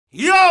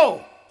Yo,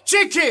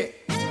 Chicky,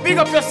 big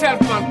up yourself,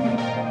 man.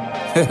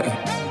 You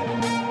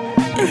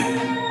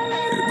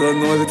don't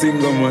know the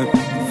thing, man.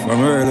 From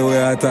early the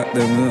way I attack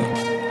them, you know.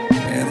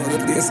 You know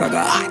the place I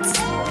got hot.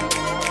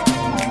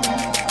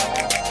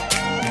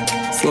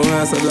 So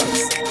nice,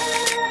 blacks.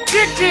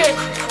 Chicky!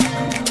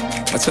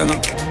 Watch out now.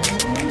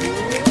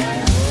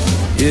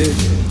 Yeah.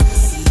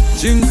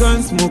 Drink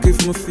and smoke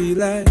if I feel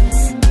like.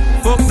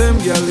 Fuck them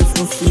girl if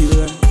I feel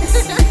like.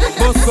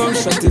 Bust some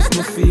shot if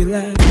I feel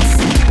like.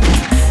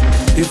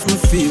 If I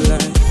feel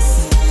like.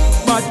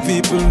 Bad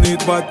people need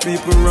bad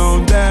people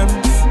round them.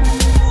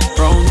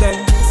 Round them.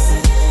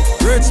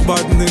 Rich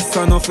badness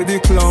enough for the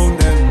clown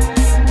them.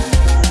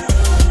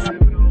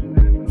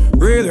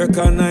 Real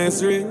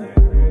recognize real.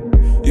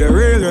 Yeah,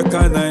 real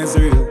recognize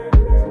real.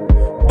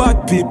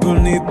 Bad people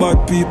need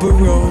bad people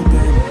round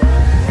them.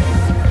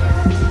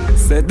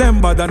 Say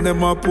them bad and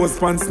them a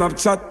post on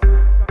Snapchat.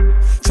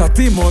 Chat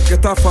him out,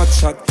 get a fat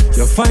shot.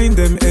 You find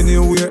them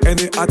anywhere,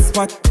 any hot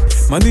spot.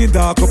 Man need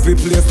dark up the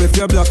place if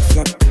you black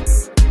flat.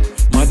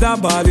 Mother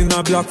ball in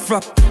a black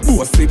flap.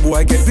 Bossy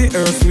boy get the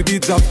earth with the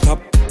job top.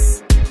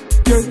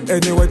 Yeah,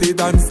 anyway they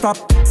don't stop.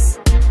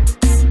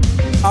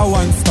 I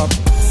won't stop.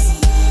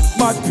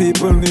 Bad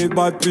people need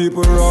bad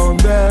people round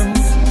them.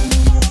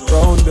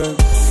 Round them.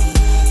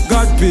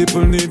 God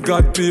people need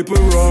God people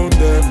round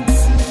them.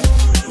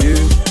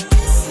 Yeah.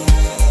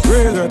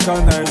 Real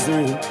recognize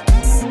real.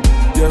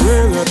 Yeah,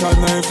 real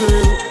recognize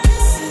real.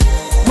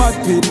 Bad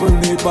people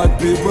need bad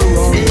people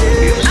round them.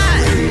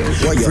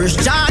 First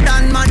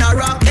Jordan, man, a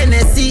rock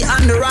NSC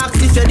and the rocks.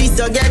 If you this,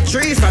 you get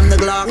 3 from the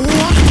Glock.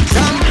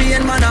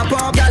 Champion, man, a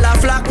pop, y'all a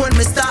flock. When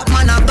me stop,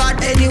 man, I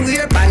got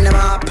anywhere, bang them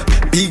up.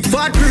 Big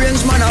fat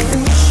range, man, a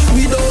push.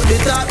 Without the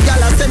top,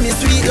 y'all a semi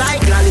sweet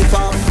like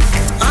lollipop.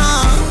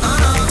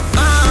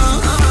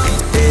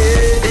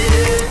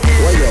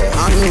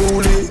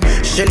 Unruly,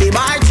 Shelly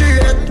by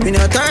trade, we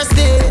not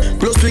thirsty.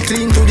 Plus we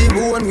clean to the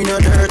bone, we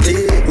not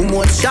dirty. Who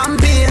much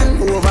champagne,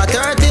 over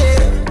 30.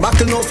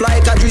 Buckle no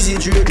like a drizzy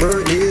drip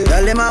birthday.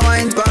 Tell them I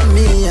wine for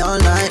me all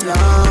night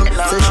long.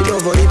 Say she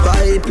love the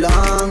pipe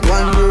long.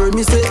 One word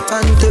me say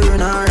and turn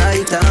her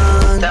right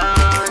hand.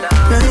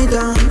 Right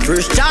on.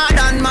 First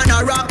Jordan, man,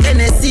 a rock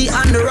NSC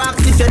and the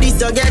rocks. If you this,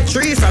 you get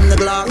 3 from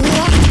the Glock.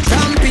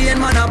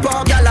 Champion, man, a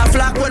pop, y'all a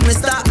flock. When me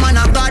stop, man,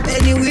 I got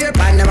anywhere,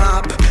 bang them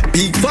up.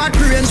 Big fat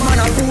range, man,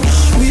 a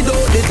push.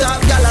 Without the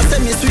top, y'all a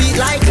semi sweet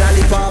like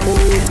lollipop.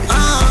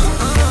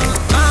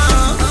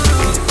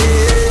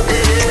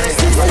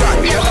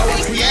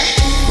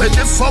 When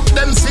the fuck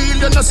them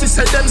feel, you know, see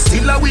say them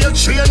still a wear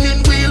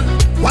training wheel.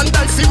 One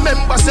dolphin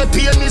member say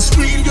pain is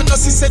real, you know,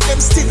 see say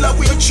them still a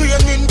wear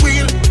training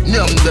wheel.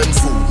 Nyam them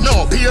food,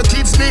 no pay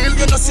kids meal,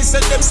 you know, see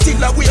say them still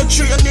a wear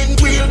training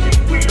wheel.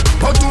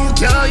 But who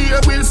can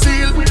hear will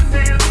feel?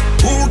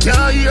 Who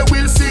can hear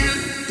will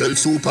feel? Tell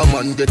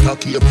Superman get a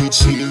cape with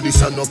shield.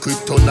 This a no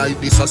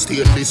kryptonite, this a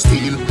stainless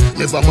steel.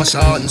 Never mash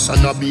hands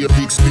and a be a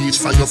big speech.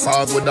 For your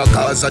father the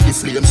cause of the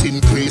flames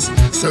increase.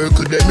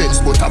 Circle them ends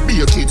but a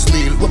be a kid's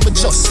meal. What me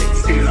just say?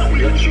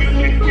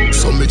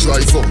 So me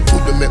drive up to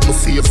the make my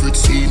favorite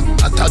scene.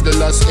 A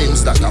toddler's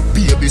ends that a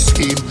baby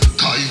scheme.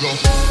 Cairo.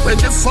 When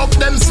the fuck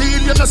them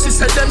feel, you know see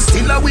say them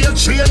still a wear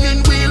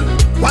training wheel.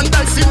 One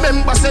dolphin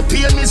member say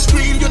pain is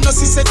real. You know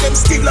see say them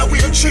still a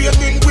wear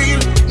training wheel.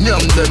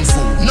 Nyam them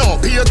food,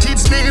 no be a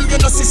kid's meal. You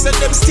know see say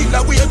them still a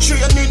wear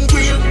training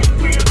wheel.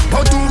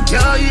 But who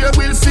can hear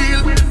will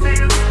feel?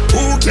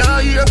 Who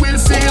can hear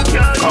will feel?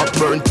 Cock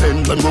burn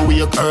pen when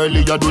we wake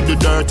early, I do the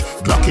dirt.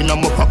 Glock in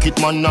my pocket,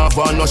 man, nav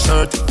on no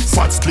shirt.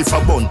 Fat spliff a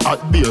bun,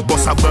 hot beer,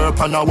 bust a burp.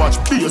 And I watch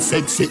be a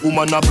sexy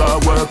woman a bar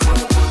work.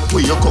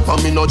 Wake up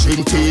and me no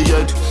drink tea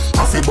yet.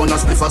 Half a bun a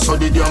spliff a so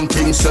the damn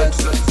thing set.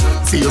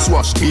 Face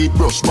wash, teeth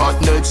brush, bad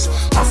necks.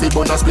 Half a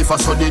bun a spliff a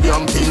so the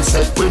damn thing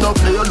set. We no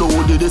play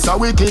loaded, this a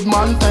wicked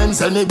man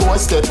ends. Any boy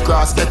step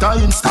cross, get a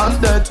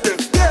instant dead.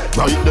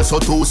 Right there so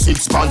 2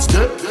 6 pants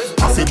there.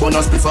 Half a bun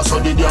a spliff a so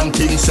the damn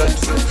thing set.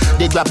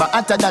 They grab a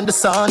hotter than the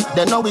sun,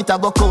 they know it a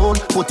go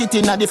cold. Put it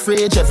in the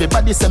fridge,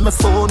 everybody say me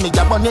phone. Me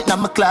grab on it na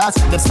my class,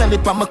 them smell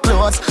it from my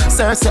clothes.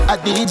 Sir say a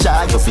DJ,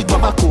 you fi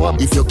grab a comb.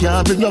 If you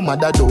can't bring your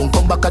mother down,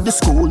 come back at the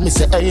school. Me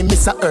say hey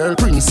Mr. Earl,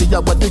 Prince, ya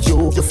what do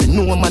you? You fi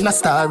know man a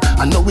star,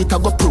 I know it a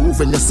go prove.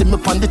 When you see me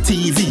on the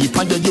TV,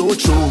 on the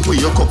YouTube.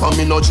 Wake up and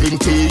me no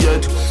drink tea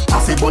yet.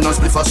 Half a bun a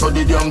spliff a so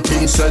the damn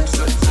thing set.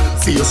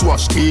 Face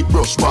wash, teeth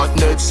brush, bad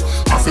necks.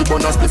 Half a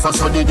bun a spliff a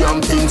so the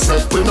damn thing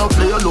set. We no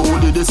play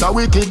loaded, this a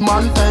wicked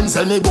man ends.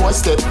 Any boy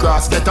step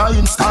cross, get a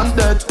instant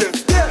dead.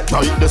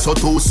 Right there so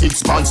 2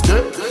 6 pants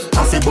there.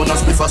 Half a bun a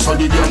spliff a so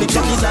the damn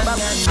thing set.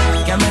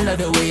 Can me love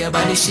the way your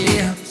body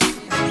shapes.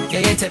 Yeah,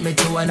 you take me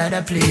to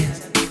another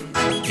place.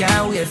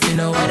 Can't wait for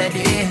no other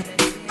day.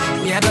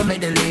 We are gonna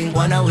make the link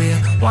one away.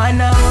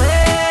 One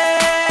away.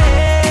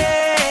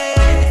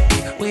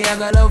 We are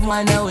gonna love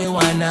one away,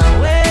 one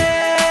away.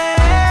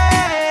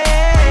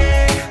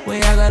 We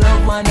are gonna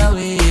love one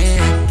away.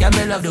 Can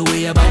me love the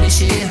way your body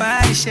shape.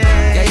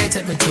 Yeah, you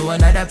take me to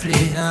another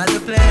place.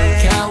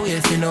 Can't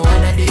wait for no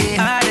other day.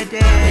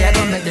 We are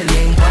gonna make the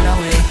link one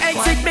away. Hey,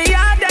 take me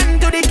out then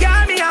to the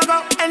car, me I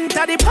go. And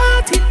the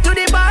party, to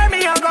the bar,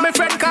 me a go. My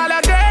friend call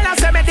a girl and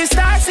say, make the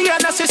stars see you.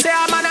 Now she say,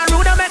 I'm on a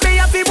rude, make me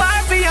happy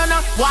bar for you.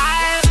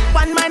 Why?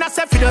 One man I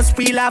say, if you just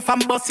feel off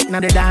and bust it. Now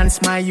the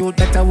dance, my youth,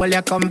 better hold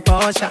your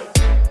composure.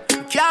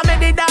 Can't make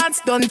the dance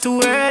done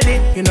too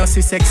early. You know,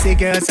 see sexy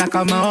girls I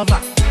come over.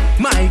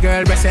 My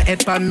girl rest your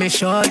head on me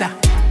shoulder.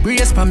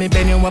 Brace for me,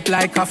 bend you up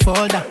like a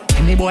folder.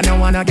 Anyone who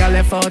wanna girl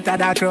left out of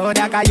that crowd,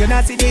 cause you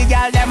not see the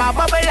girl, them a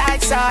bubble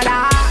like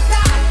soda.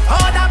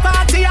 Oh, the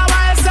party a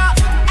wild so.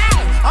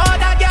 Oh,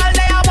 the girl,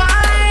 they a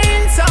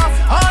wine so.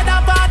 Oh, the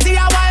party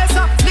a wild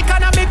so. Lick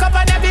on a makeup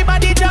and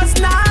everybody just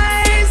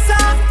nice so.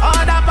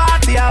 Oh, the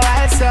party a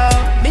wild so.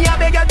 Me a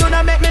beg you do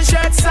not make me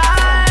shirt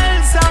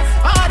salsa.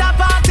 Oh, the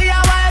party a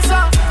wild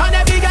so. And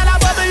every girl a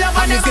bubble up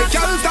on the back. And if the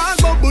girl can't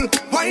bubble,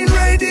 wine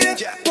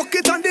ready, walk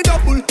it on the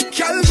double.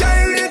 Girl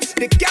gyrate,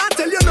 they can't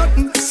tell you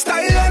nothing.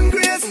 Style and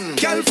grace,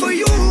 girl for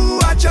you,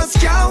 I just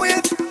can't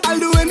wait. I'll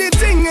do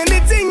anything,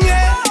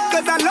 yeah.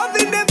 Cause I love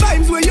in the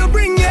vibes where you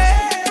bring,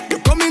 yeah. You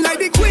coming like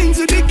the queen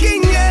to the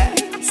king, yeah.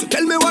 So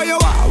tell me why you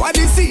are, what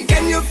you see,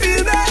 can you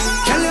feel that?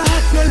 Girl, your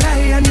heart no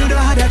lie and you know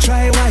how to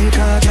try, why?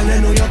 Cause girl, I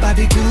know your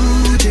body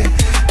good,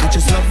 yeah. I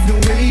just love the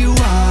way you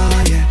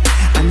are, yeah.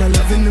 And I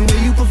love in the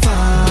way you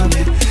perform,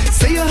 yeah.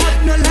 Say your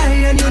heart no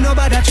lie and you know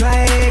how to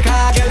try,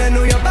 cause girl, I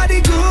know your body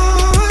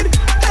good.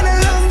 And I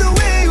love the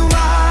way you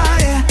are,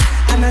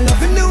 yeah. And I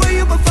love in the way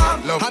you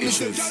perform.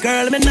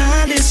 Girl, me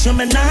nah diss you,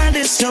 me nah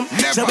diss you.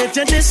 So if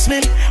you diss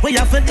me, we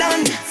have to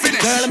done.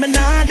 Girl, me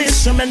nah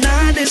diss you, me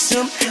nah diss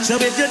you. So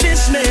if you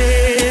diss me,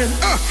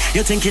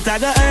 you think it a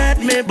go hurt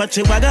me, but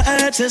you a go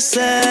hurt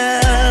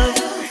yourself.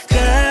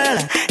 Girl,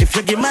 if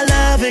you give my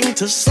loving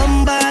to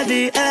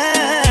somebody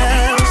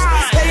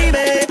else,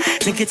 baby,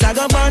 think it a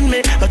go burn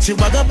me, but you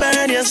a go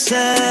burn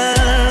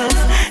yourself.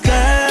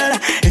 Girl,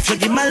 if you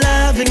give my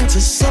loving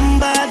to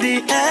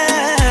somebody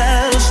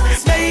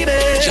else, baby.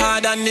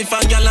 Jordan, if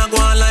a girl a go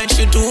on like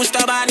she too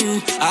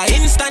stubborn, I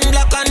instant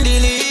block and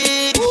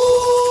delete.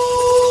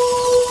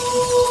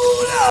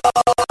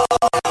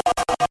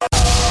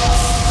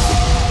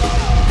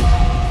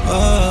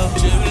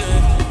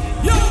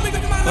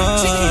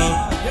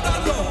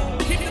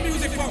 Keep the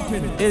music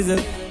pumping. Is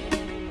it?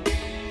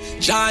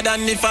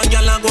 Jordan, if a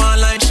girl a go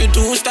on like she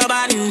too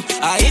stubborn,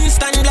 I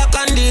instant block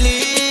and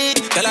delete.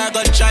 Tell her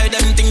go try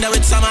them thing that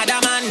with some other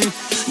man.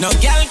 No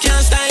girl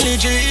can style it,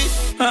 G.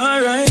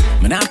 Alright,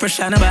 man, I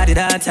pressure nobody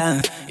that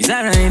time. It's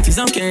alright, it's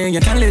okay, you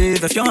can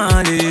live if you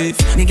want live.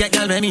 Me get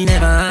girl, but me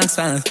never ask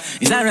for.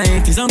 It's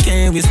alright, it's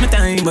okay, waste my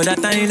time, but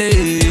that time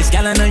is.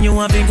 Girl, I know you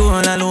want to go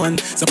all alone.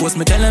 Suppose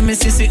me tell her me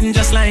see sitting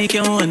just like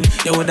your own.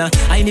 You woulda,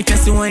 I need to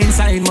see one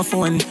inside my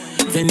phone.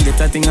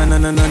 Vendetta thing on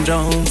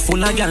drown.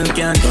 Full of girl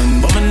can't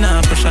done, but me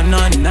nah pressure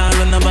none. Nah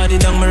run nobody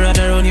down, me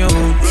rather run you.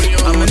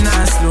 I'm a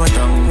nah slow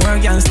down.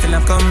 Work girl still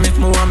have come if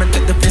me want me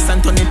take the place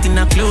and turn it in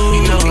a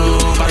club.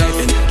 Alright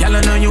then, girl,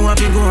 I know you want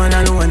to go on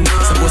alone.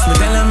 Suppose me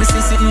tell her me see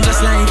sitting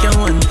just like your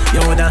own.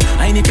 You woulda,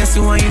 I need to see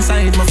one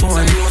inside my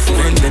phone.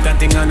 Vendetta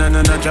thing on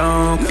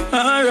joke.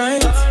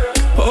 Alright,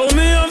 oh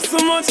me have so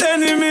much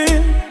enemy,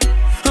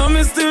 and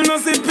me still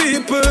not see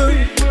people.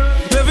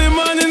 Every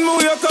morning me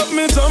wake up,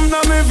 me jump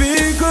down my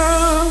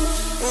vehicle.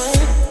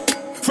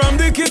 From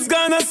the kids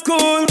gone to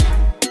school,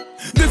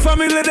 the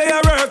family they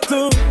are work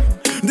too.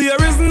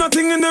 There is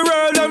nothing in the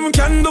world them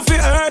can do fi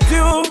hurt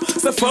you.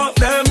 So fuck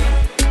them.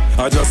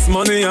 I just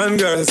money and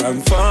girls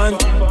and fun.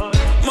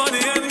 Money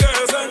and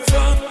girls and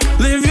fun.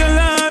 Live your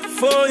life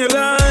for your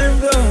life,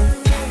 though.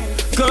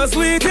 Cause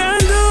we can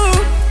do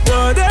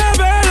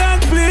whatever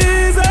that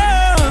please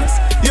us.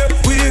 Yeah,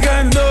 we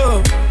can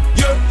do.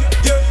 Yeah,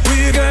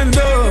 we can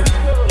do.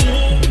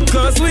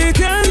 Cause we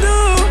can do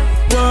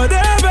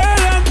whatever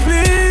that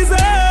please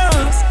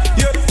us.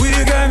 Yeah, we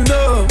can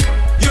do.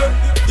 Yeah,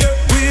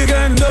 we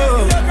can do.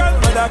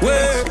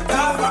 Wait,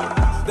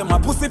 them a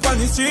pussy on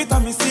the street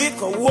and me see it.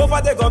 Go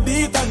over they go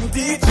beat and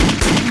teach.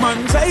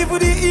 Man drive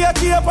with the ear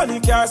cape on the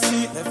car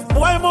seat. Left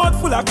boy mouth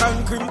full of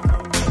concrete.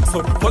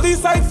 So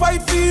police side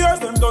fight for years,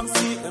 them don't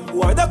see them.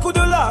 Boy that could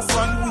the last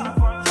 1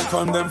 week.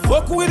 From them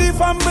fuck with the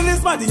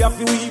families, man they have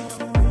to weep.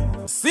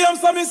 See them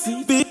so me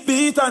see.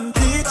 Beat and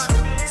teach.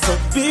 So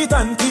beat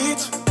and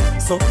teach.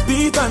 So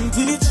beat and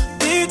teach.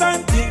 Beat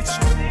and teach.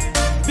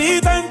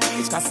 Beat and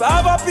teach.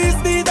 Cassava piece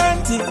beat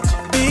and teach.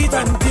 Beat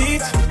and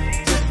teach.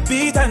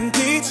 Beat and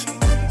teach.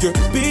 You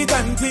beat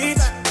and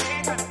teach.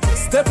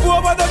 Step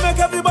over them, make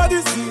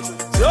everybody see.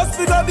 Just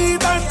for the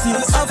beat and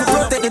teach. I have to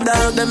protect the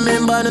dog, them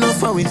men bad enough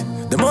for it.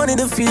 The money,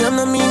 the fame,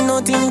 no mean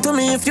nothing to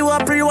me. If you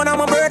are pre one, I'm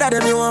a brother,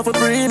 then you want to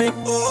free me.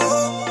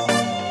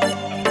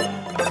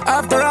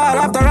 After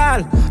all,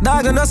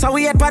 dog and us a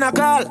wait pan a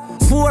call.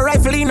 4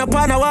 rifle in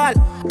upon a wall.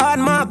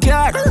 On my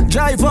yard,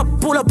 drive up,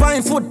 pull up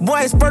on foot.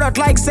 Boys spread out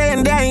like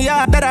saying damn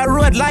yard. That a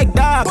road like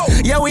dog.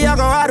 Yeah, we a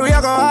go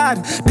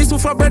hard. This one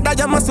for brother,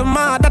 you must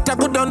mad. That a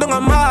good down a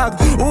mag.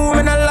 Who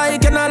me not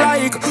like and I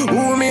like.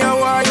 Who me a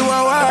why, you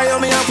a why. You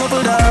me a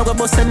couple dog, a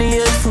bust any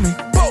head for me.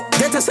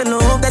 That a say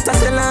love, that a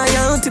say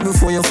loyalty.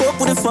 Before you fuck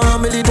with the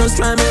family, just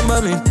try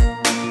remember me.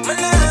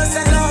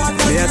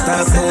 Me a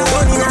Stop more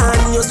money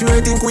and you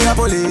still think we are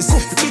police.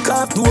 Kick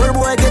off door,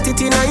 boy, get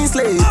it in a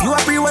slave. You are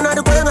free one of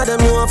the gang of them,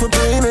 you want to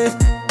pay me.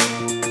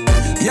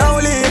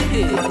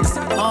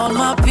 All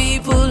my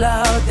people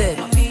out there,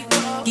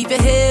 keep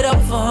your head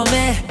up for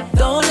me.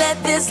 Don't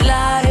let this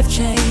life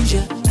change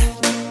you.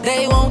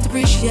 They won't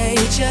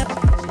appreciate you.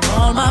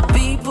 All my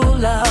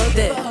people out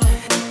there,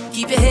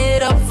 keep your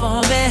head up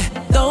for me.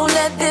 Don't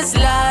let this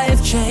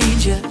life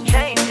change you.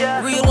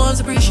 Real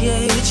ones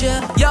appreciate you.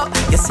 Yo,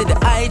 you see the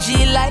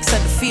IG likes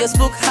and the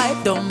Facebook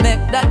hype. Don't make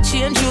that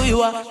change who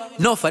you are.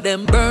 No for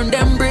them burn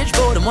them bridge,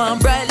 but them one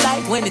bright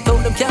light. When they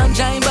told them can't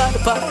join by the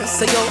power.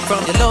 So yo,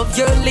 from your love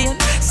your lane,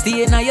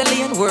 stay in your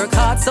lane. Work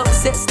hard,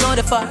 success not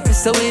the fire.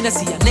 So when I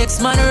see your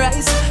next man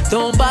rise,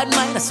 don't bad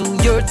mind, assume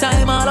your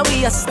time all the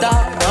way a star.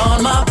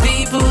 All my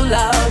people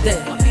out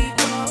there,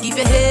 keep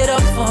your head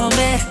up for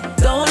me.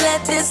 Don't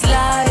let this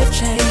life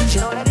change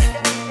you.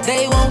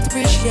 They won't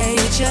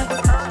appreciate you.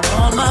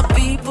 All my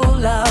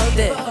people out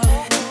there,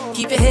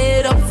 keep your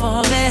head up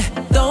for me.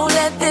 Don't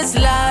let this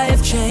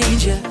life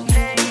change you.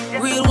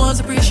 Real ones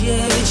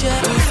appreciate you.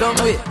 Do some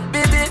way,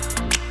 baby.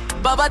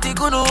 Baba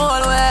take on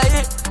all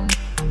way.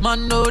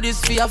 Man know this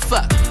for a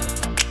fact.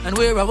 And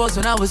where I was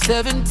when I was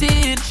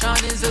 17,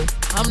 Sean is a,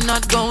 I'm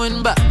not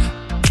going back.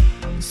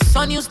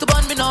 Sun used to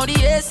burn me, now the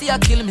AC I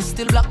kill me.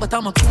 Still black, but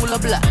I'm a cooler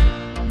black.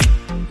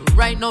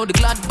 Right now the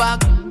glad back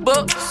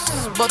books,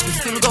 but we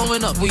still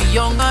going up. We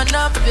young and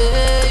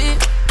happy,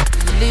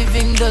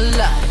 living the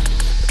life.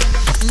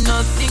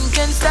 Nothing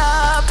can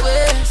stop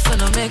us, so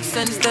no make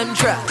sense them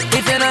try.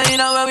 If you're not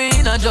in a way, we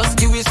in, just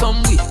give it some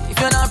way. If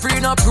you're not free,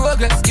 no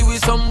progress, give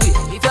it some way.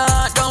 If your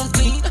heart don't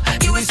clean,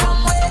 give it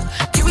some way.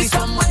 Give it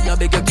some way, no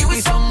beg you, give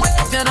it some way.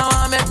 If you don't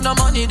want make no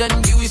money,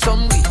 then give it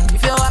some way.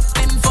 If you're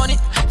acting funny,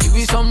 give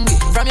it some way.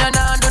 From your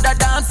now to the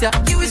dance, yeah,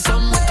 give it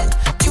some way.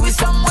 Give it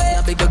some way,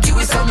 I beg you, give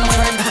it some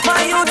way.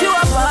 My youth, you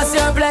are past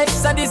your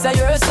place, and this is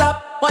your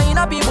stop. Why in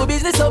a people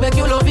business, so make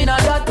you love in a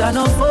that and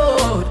no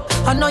food.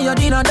 I know you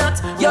dinner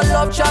that. Your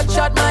love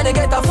chat, man, they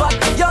get a fat.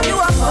 Yo, you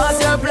are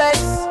past your place.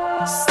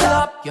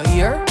 Stop, you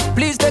here?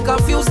 Please take a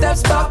few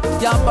steps back.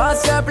 You're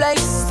past your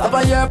place. Stop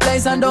at your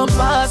place and don't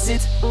pass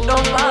it.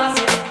 Don't pass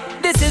it.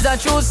 This is a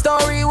true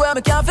story where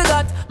me can't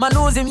forget. Man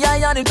lose him,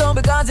 yeah, and him down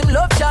because him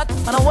love chat.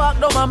 And I walk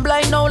down and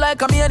blind now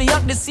like a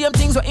maniac. The same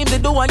things what him they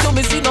do and you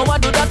me see no one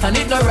do that. And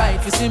it no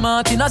right. You see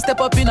Martin a step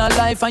up in a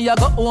life and you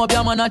go home,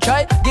 your man a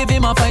try. Give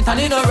him a fight and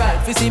it no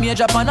right. You see me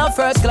drop on a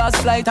first class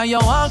flight and you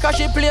want crash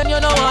a plane, you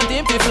know want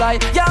him to fly.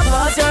 Yeah,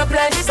 pass your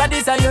place, and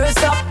this is your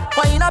stop.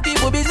 Why in a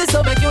people business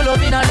so make you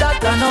love in a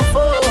that and no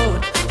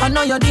food. I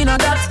know you dinner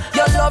that.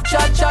 Your love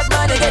chat,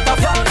 man, they get a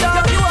fuck.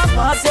 You a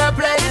pass your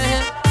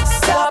place.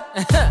 Stop.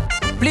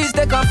 Please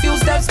take a few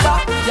steps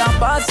back. You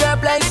pass your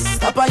place.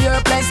 Stop at your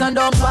place and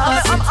don't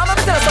pass it. I'm gonna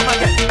tell you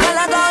something again. Girl,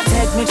 I gon'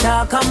 take me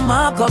chalk and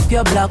mark up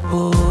your black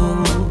book.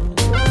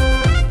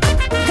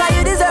 Cause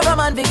you deserve a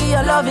man to give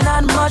you loving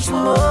and much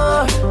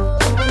more.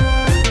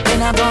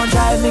 Then I gon'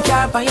 drive me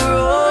car on your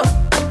road.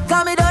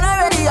 Cause me done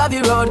already have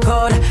your road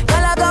code.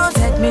 Girl, I gon'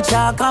 take me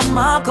chalk and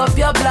mark up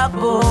your black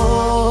book.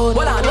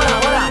 Hold on.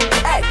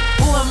 Hey,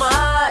 who am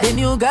I? The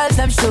new girls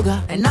them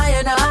sugar, and I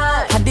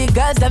and the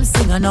girls them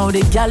sing. And now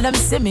the girl them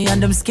see me,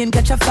 and them skin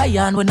catch a fire.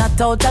 And when I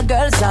thought a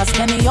girl's ask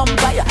any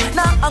umpire.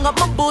 Now hang up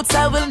my boots,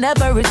 I will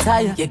never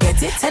retire. You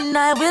get it? And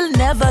I will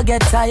never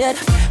get tired.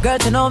 Girl,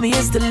 to know me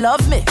is to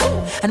love me,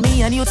 and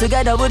me and you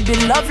together would be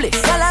lovely.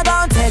 Girl, I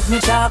gon' take me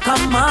chalk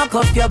and mark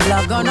up your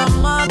block. Gonna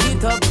mark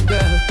it up,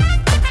 girl.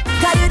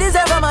 Cause you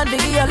deserve a man to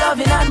give you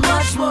loving and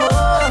much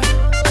more.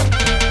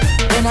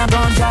 Then I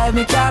gon' drive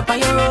me car on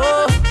your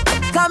road.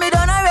 Cause me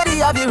done already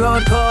have your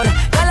road code.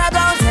 Girl, I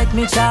gon' take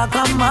me chalk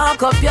and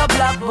mark up your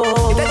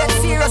blackboard. You get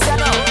serious, you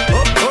know.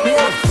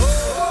 Yeah.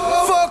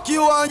 Fuck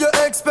you and your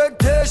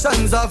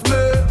expectations of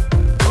me.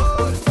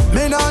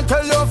 Me not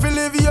tell you if you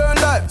live your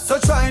life, so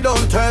try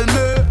don't tell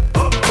me.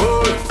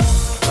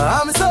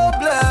 I'm so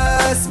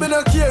blessed, me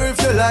don't care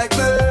if you like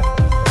me.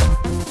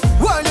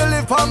 While you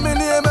live on me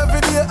name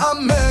every day,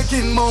 I'm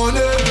making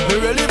money. Me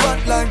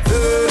relevant like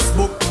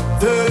Facebook,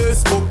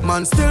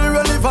 man, still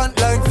relevant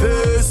like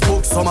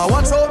Facebook. Some a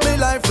watch out me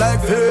life like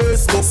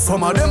Facebook.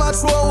 Some of them a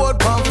throw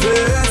out on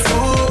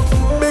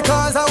Facebook.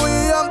 Because we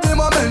have the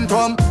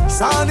momentum.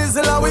 Sean is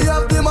we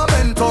have the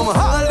momentum.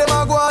 All them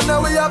a go on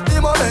now, we have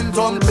the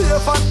momentum. Be a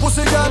fat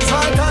pussy girl,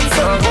 try and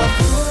send.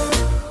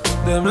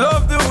 Them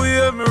love the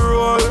way me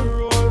roll.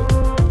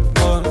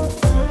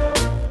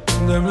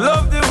 Them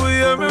love the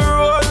way me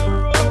roll.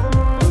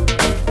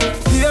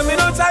 Yeah, me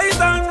no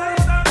titan,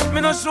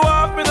 me no show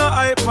off, me no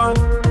hype on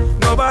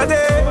nobody.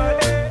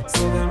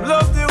 So them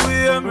love the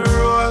way me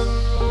roll.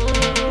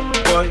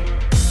 Boy,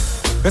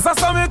 better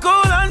so me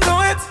cool and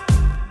do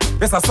it.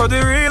 Better so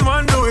the real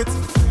man do it.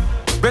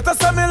 Better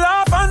so me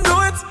laugh and do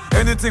it.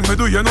 Anything me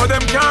do, you know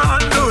them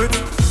can't do it.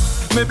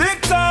 Me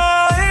big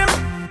time.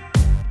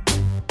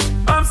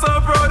 I'm so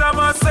proud of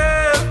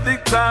myself,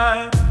 big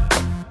time.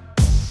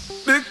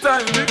 Big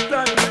time, big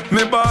time.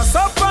 Me boss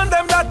up on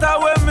them, that's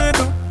what me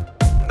do.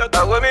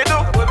 That's what me do.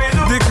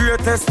 The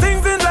greatest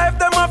things in life,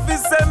 them have to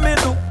say me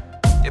do.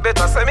 You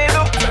better say me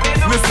do.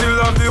 Me still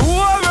love the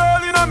whole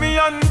world in a me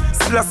hand.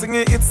 Still a sing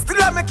it,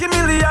 still a make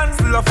millions.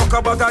 Still a fuck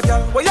a bag a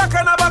girl. But you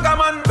can a bag a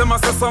man. Them a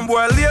say some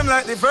boy lame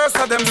like the verse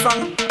of them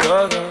song.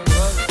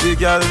 The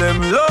girl them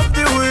love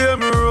the way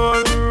me roll.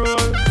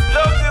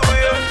 Love the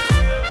way.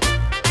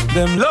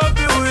 Them love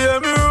the way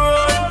me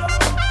roll.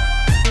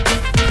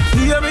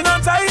 Yeah, me no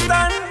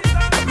titan.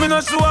 Me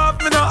no show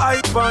off, me no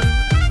hype on.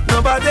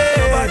 Nobody.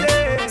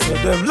 So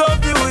them love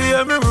the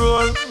way me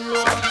roll.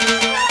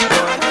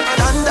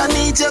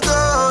 Underneath your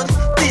gun,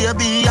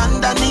 baby,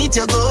 underneath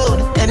your gun.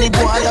 Any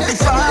boy you be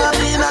fall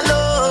in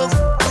love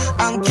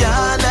and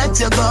can't let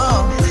you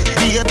go.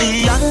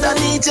 Baby,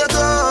 underneath your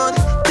gun,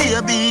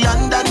 baby,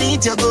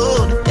 underneath your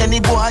gun. Any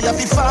boy you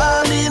be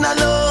fall in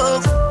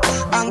love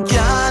and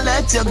can't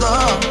let you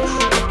go.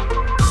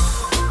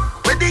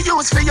 Where the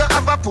use for you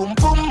have a pum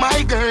pum,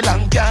 my girl,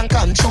 and can't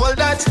control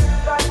that.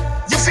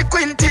 You fi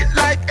quint it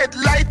like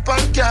headlight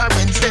punk car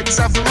when feds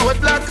have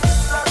roadblock.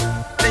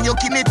 Then you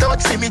give me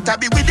out for me to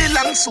be with the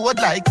long sword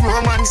like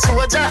Roman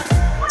soldier.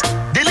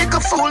 The little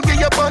fool give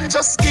your bun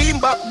just scheme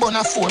back, bun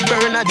a phone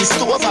burner the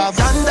stove off.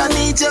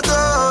 Underneath your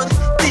gun,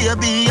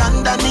 baby,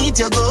 underneath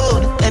your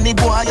gun. Any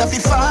boy you fi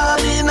fall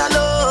in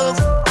love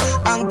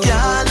and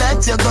can't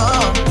let you go.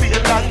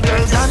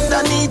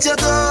 Underneath your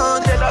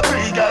gun,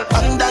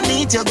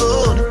 underneath your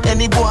gun.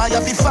 Any boy you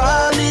fi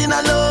fall in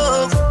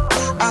love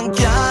and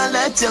can't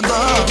let you go.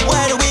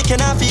 Why the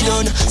weekend have you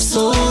done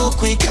so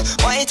quick?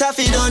 Why it have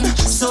you done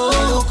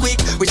so quick?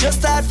 We just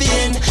start to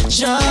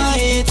enjoy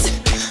it.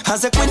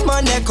 As a quit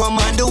Monday come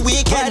on the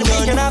weekend, why the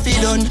weekend have you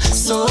done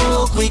so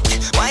quick?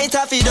 Why it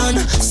have you done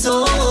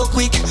so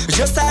quick? We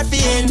just start to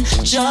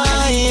enjoy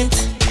it.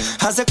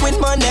 As a quit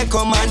Monday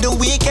come on the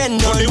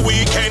weekend. On the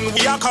weekend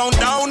we are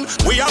countdown.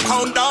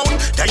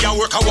 They are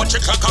work and watch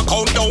it like a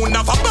countdown.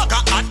 Have a bag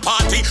of hot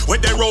party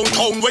with the round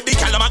town. With the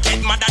calama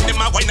get mad and them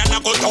a wine and a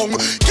go down.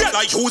 Girl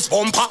I use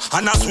bumper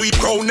and a sweet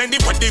crown. And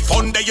if the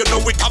fun there you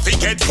know it have to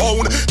get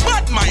phone.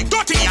 But my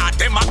dirty heart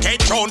them a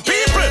get drowned.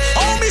 People,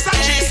 oh Miss a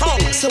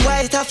G-song. So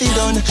why it have you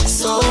done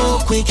so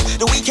quick?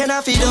 The weekend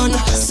have you done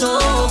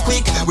so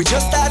quick. We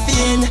just start to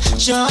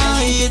enjoy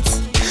it.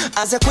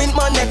 As a quint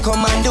Monday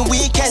come on the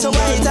weekend. So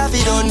why it have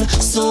you done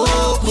so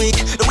quick?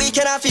 The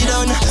weekend have you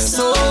done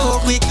so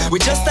quick. We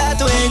just start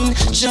to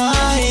enjoy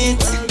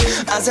it.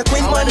 As a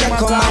quint Monday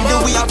come on the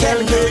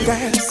weekend.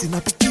 Girls in a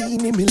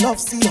bikini, me love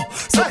see you.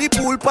 So the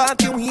pool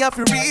party we have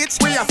to reach.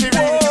 We have to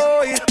reach.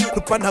 Oh, yeah.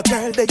 Look on a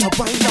girl they a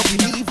wine and we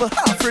leave her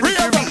half ready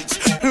to reach.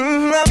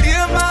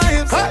 Beer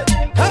vibes,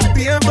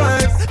 beer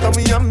vibes. And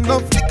we have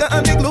enough liquor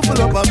and the glove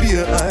full up of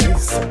beer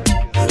ice.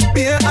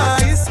 Beer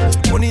ice,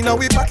 money now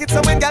we pocket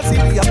so when girls see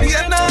we a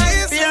beer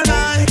nice. Beer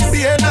nice,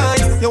 beer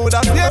nice. You would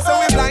have beer so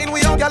we blind,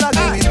 we young gyal a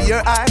give me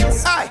beer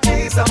ice.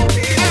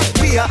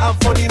 We a have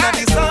fun inna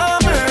the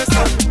summer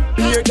sun.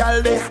 Beer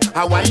gyal there,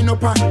 a wine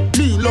up and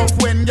me love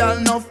when gyal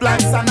enough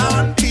like sun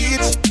on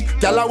beach.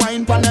 Gyal a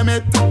wine pon them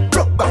head,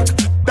 broke back.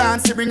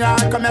 Dance, bring her,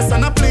 come here,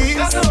 son, please.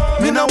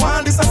 Me no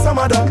want this a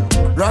summer done.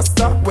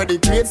 Rasta, where the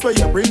grades where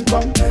you bring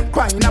come.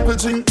 Pineapple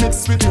drink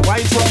mixed with the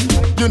white rum.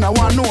 You know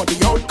want know the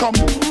outcome.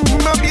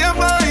 Beer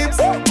vibes,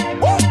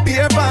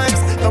 beer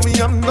vibes. And we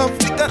have enough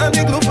liquor and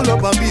the glove full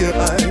up of beer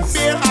ice.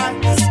 Beer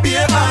ice,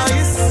 beer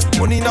ice.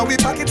 Money now we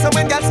pocket so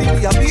when girls see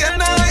we a beer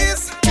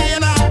nice.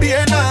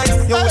 Beer nice.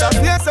 You would have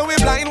beer so we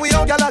blind, we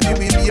all gyal a give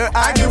me beer ice.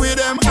 I give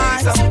with them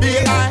ice,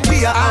 beer ice.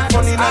 We a have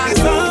fun inna the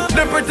sun.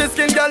 The pretty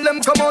skin girl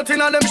them come out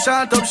inna them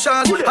short up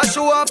shots. I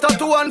show off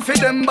tattoo and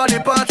fit them body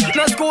parts.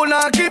 No school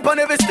now keep on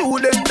every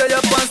student they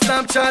up on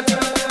Snapchat.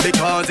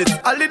 Because it's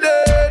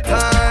holiday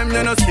time,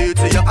 you know see it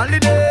to your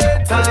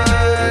holiday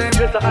time.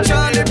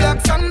 Charlie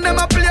Black song them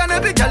a play and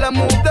every girl a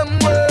move them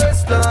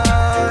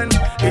waistline.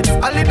 It's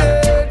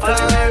holiday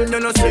time, you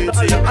know see it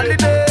to your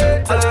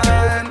holiday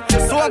time.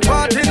 So a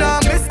party now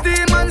miss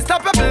the man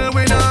stop a bill,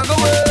 we now go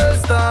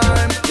waste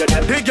time.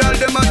 The girl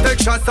them a take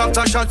shots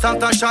after shots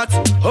after shots.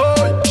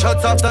 Oh,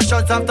 shots after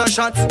shots after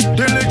shots.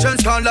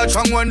 Diligence can't let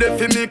strong when they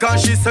feel me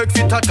cause she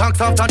sexy to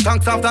tanks after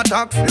tanks after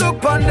tanks.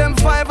 Look on them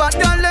five at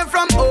girl them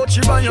from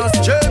Ochi Bios.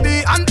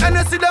 JB and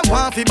NSC them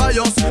want fi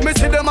Bios. Me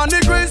see them on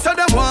the green so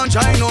them want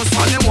join us.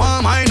 And them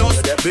want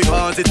minus.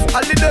 Because it's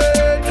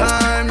holiday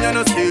time. You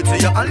know see to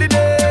your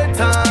holiday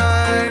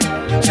time.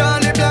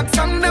 Charlie Black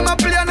song them a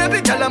play and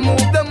every girl a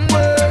move them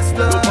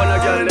waistline. Look on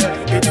a girl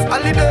there. It's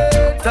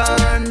holiday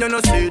time. You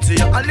know see to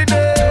your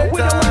holiday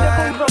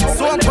time.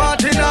 So I'm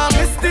party now,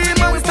 Miss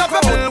Team and stop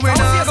a bill. We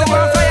now go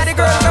fire the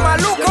girls, them a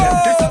look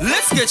up.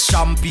 Let's get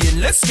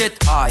champagne, let's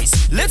get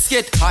ice, let's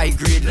get high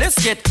grade,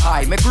 let's get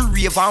high. Make we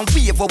rave and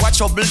wave over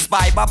troubles.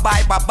 Bye, bye,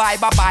 bye, bye, bye,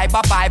 bye, bye, bye,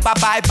 bye, bye,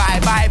 bye, bye,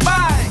 bye,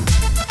 bye.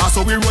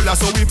 So we roll,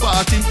 so we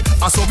party.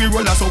 So we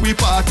roll, so we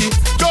party.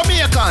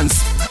 Jamaicans.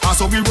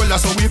 So we roll,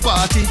 so we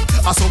party.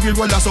 So we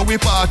roll, so we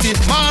party.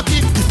 Marky.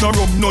 If no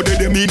rum, no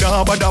de me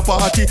nah bother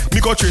party. Me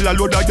go trail a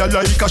load of ya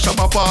like a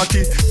shabba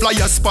party.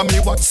 Flyers for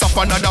me,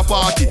 WhatsApp another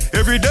party.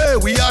 Every day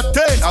we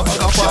attend a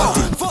bag of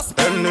party.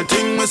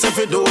 Anything me say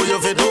fi do, you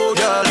fi do,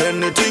 girl.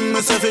 Anything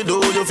me say fi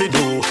do, you fi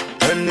do.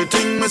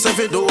 Anything me say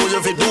fi do,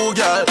 you fi do,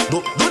 girl.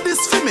 Do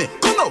this for me.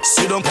 Come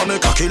Sit down for me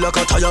cocky like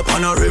a tire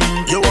pan a rim.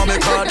 You want me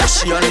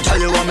Kardashian, tell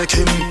you want me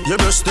Kim. Your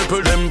breast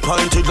nipple them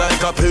pointed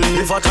like a pin.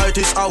 If a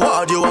tightest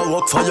award, you a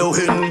work for your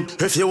win.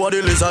 If you are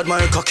the lizard,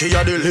 my cocky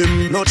are the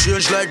limb. No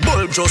change like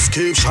bulb, just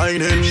keep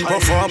shining.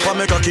 Perform for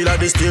me cocky like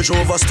the stage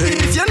over sting.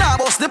 If you not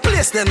bust the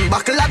place, then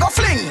buckle like a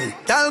fling.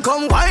 Girl,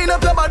 come wind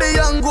up your body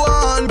and go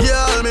on,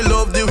 girl. Me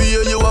love the way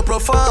you a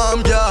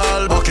perform,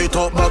 girl. Back it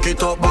up, back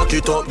it up, back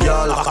it up,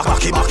 girl.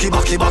 Back it, back it,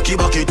 back it, back it,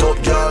 back it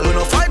up, girl. You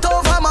know fight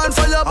over man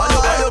for your body.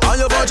 On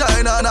your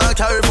vagina and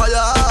carry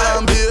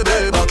fire,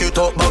 baby. Back it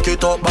up, back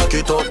it up, back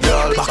it up,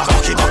 girl.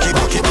 Back it, back it,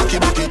 back it, back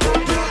it, back it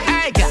up, girl.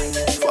 Hey, girl.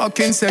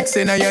 Fucking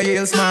sexy now your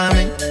heels,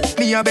 mommy.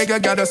 Me a beg you,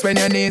 girl, just when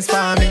your knees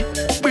for me.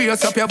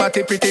 Brace up your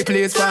body, pretty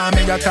please for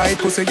me. Your tight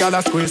pussy, girl,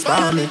 a squeeze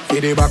for me. For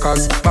the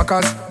backers,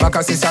 backers,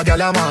 backers is a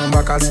girl a man.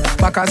 Backers,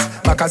 backers,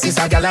 backers is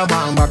a girl a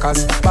man.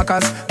 Backers,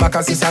 backers,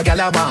 backers is a girl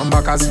a man.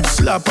 Backers,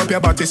 slap up your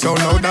body so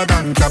louder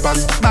than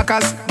clappers.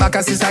 Backers,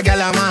 backers is a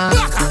girl a man.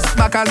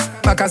 Backers,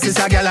 backers is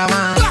a girl a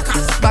man.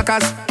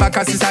 Backers,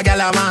 backers is a girl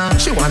a man.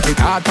 She want it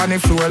hard on the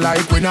floor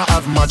like we not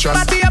have mattress.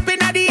 Body up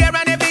inna the air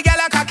and every girl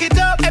a cock it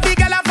up. Every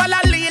girl a follow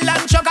lean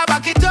and chuck a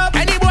back it up.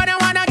 Any boy that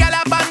want a girl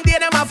a band, they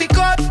them have to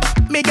cut.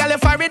 Me girl a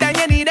forehead and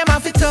you need them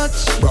have to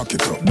touch. Rock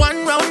it up.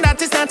 One round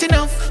that is not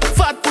enough.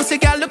 Fat pussy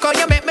girl, look how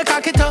you make me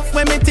cock it up.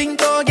 When me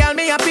think oh girl,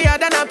 me happier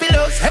than a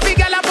pillows. Every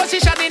girl a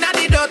position inna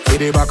the dot. For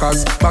the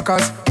backers,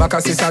 backers,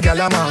 backers is a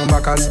girl a man.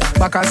 Backers,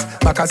 backers,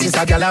 backers is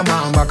a girl a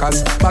man.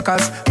 Backers,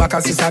 backers,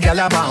 backers is a girl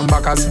a man.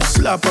 Backers,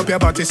 slap up your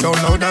body so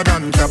louder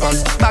than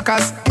clappers.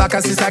 Backers,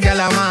 backers is a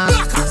girl a man.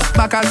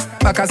 Backers,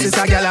 backers is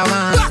a girl a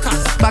man.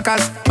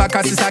 Backers,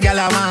 backers is a girl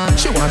a man.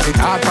 She want it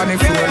hard on the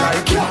floor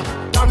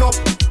like turn up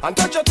and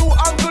touch your two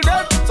ankle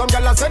them. Some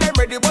gyal say them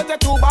ready, but they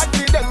too bad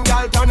for them.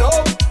 Gyal turn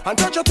up and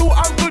touch your two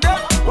ankle them.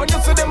 When you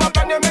see them up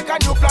and you make a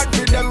new plan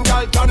for them.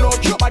 Gyal turn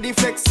up, your body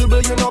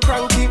flexible, you know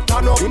cranky.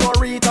 Turn up, you know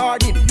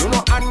retarded, you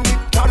know handy.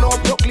 Turn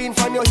up, you clean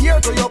from your hair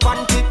to your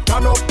panty.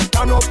 Turn up,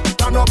 turn up,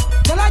 turn up.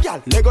 Tell a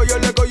gyal, Lego,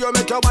 you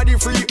make your body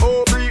free,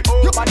 oh, free,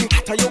 oh. Your body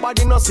hotter, your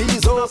body no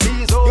season,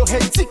 season. Your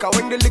head sicker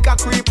when the liquor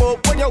creep up.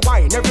 When you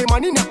wine, every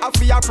man in your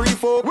affair free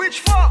folk.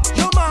 Which fuck?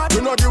 You mad?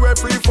 You know the way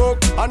free folk.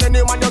 And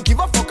any man you give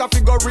a fuck a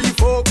figure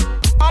folk.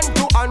 Hand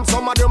to hand,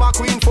 some of them are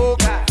queen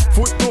folk.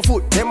 Foot to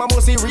foot, them a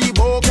musty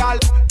Reebok, gal.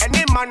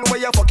 Any man where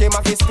you fuck him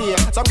a fist fear.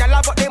 Some gal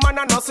a fuck them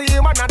and no see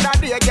him another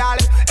day, gal.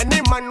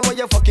 Any man where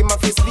you fuck him a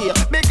fist fear.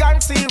 Big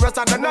and serious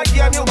and then a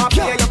game you a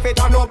play. You fit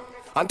turn up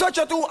and touch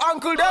your two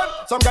ankle them.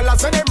 Some gal a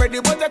say them ready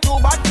but they too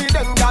bad for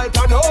them, gal.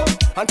 Turn up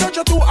and touch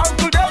your two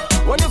ankle them.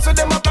 When you see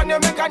them up and you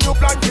make a new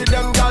plan for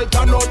them, gal.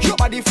 Turn up, your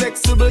body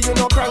flexible, you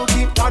know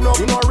cranky. Turn up,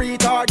 you know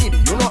retarded,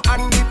 you know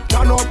handy.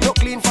 Turn up, you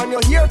clean from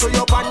your hair to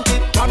your panty.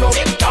 Turn up,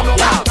 turn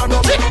up, turn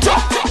up, turn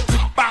up.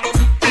 Bang,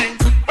 ding,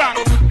 bang,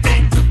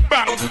 ding,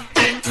 bang,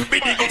 ding,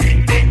 biddy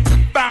ding ding,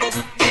 bang,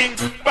 ding,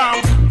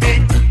 bang,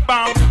 ding,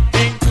 bang,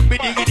 ding,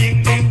 biddy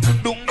ding ding,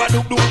 dum ba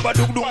dum ba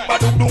dum ba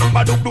dum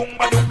ba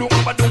dum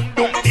ba dum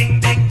dum ding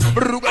ding,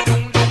 bruga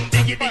dum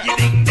diggy diggy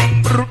ding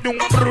ding, dum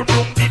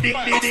ding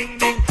ding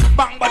ding,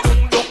 bang ba dum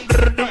ba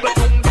dum ba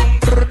dum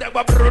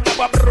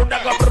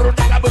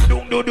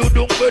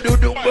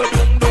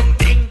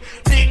ding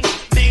ding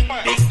ding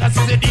ding, that's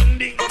the ding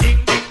ding ding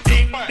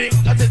ding ding,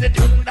 that's the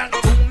dum dang.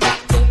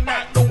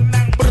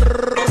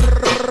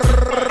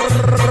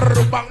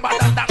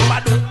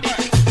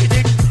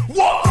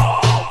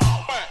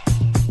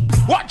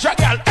 Watch a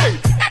girl, hey,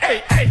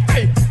 hey, hey,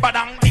 hey,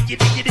 badang, diggy,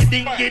 diggy,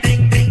 ding,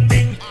 ding, ding, ding,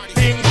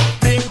 ding,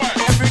 ding.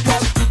 Every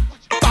girl,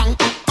 bang,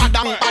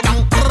 badang, badang,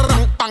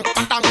 bang,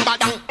 badang,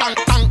 badang, bang,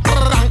 bang,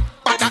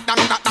 badang,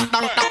 badang,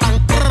 badang,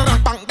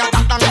 bang,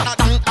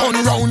 Turn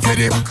round for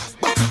the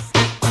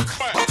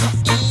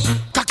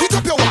cock it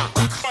up your walk.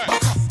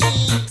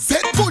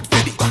 Set foot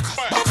for the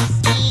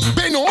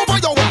bend over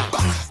your walk.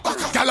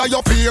 Girl,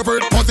 your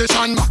favorite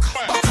position.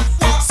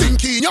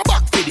 Sink in your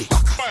back for the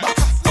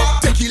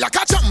take it like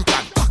a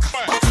champion.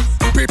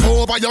 Grip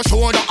over your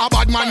shoulder, a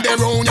bad man they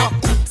round ya.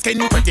 Skin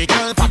pretty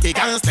girl, fatty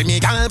girl, slimmy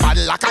girl, bad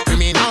like a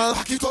criminal.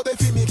 Back it up the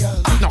female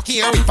girl. No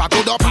care if I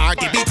go to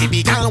party,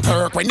 bitty girl,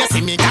 work when you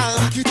see me girl.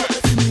 Back it up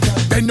the female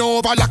girl. Bend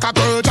over like a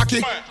girl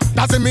Jackie.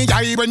 That's in me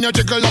eye when you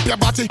jiggle up your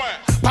body.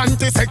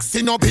 Panty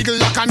sexy, no big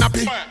like a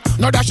nappy.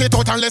 No dash it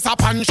out unless a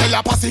pan shell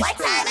a pussy. What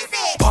time is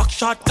it?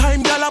 Backshot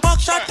time, girl, a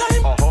backshot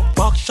time.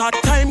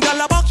 Backshot time,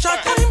 girl, a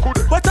backshot time.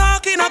 We're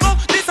talking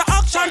about this a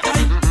action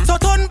time. So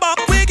turn back,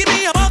 we give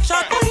me a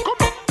backshot time.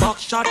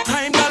 Backshot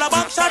time, girl, a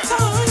backshot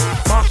time.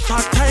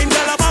 Backshot time,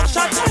 girl, a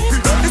backshot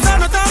time. This a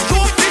not a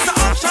joke, this a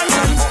action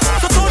time.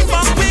 So turn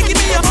back, we give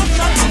me a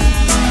backshot time.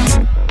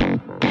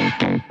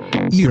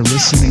 You're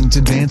listening to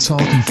Dancehall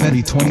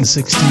Confetti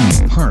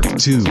 2016 Part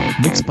 2,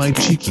 mixed by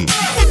Cheeky.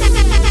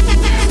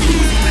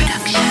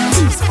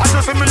 I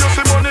just see me, you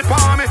see money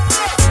for me.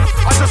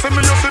 I just see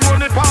me, you see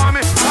money for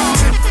me.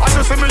 I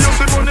just see me, you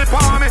see money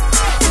for me.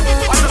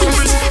 I just see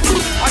me.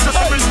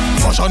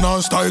 Fashion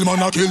and style,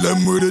 man, I kill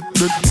them with it.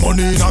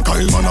 Money in a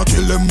Kyle, man, I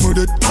kill them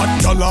with it. Hot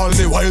girl all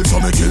the while, so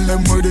me kill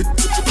them with it.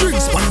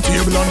 Drinks on the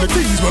table and the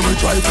things where we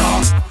drive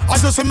fast. I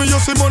just see me,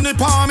 you see money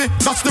pa me.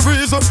 That's the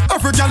reason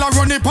every gal a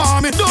run it pa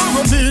me. Don't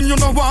run in, you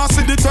know want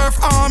see the turf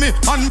army.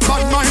 And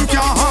bad mind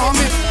can't harm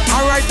me.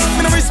 Alright,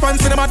 me no response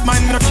to the bad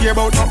mind. Me no care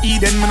about no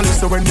Eden. Me no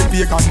listen when the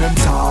pagan them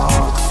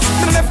talk.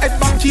 Me no left head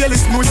back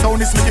careless. Me with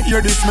sound this, make you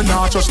hear this. Me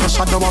not just no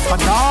shadow of a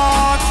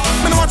dark.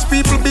 Me no watch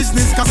people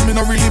business, cause me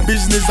no really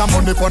business. I'm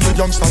money for the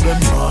youngster them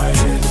mind.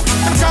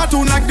 Them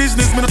cartoon like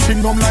business, me no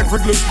ching them like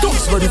regulars.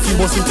 Ducks ready for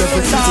bust it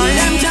every time.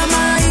 Them jam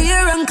my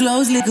ear and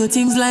close little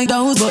things like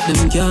those, but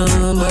them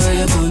can't borrow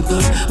your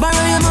good.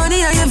 Borrow your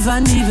money and your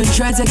van, even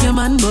try take your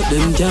man, but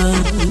them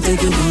can't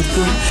take your good.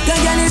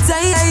 Can't get it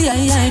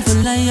high for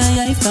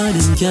lie, for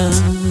them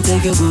can't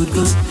take your good.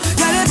 Girl,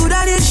 they put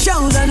on these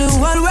shows and the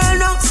whole world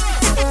knows.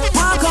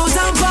 Walk out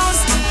and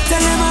pause. Tell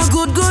them I'm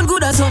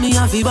good, that's how me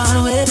have to burn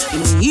away.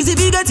 Easy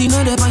be getting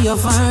on them on your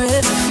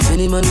fire.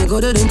 Any man we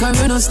go to them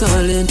career no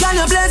stalling. Can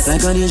you bless?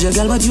 Like an angel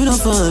girl, but you not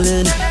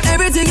falling.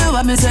 Everything you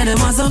have me say them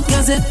want some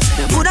cancel.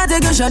 Them woulda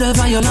take a shot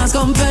for your last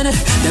company.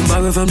 Them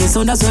borrow from the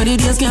sun, that's why the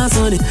days can't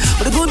sunny.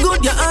 But the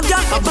good you have,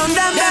 yeah, up on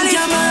them belly.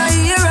 Them camera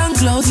ear and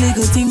close,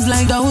 little things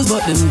like those,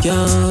 but them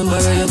can't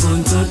borrow your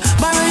good.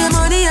 Borrow your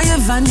money and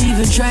your van,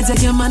 even try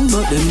take your man,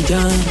 but them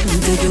can't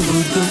take your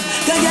good.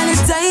 Can't get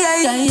it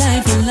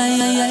tight, for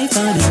lie,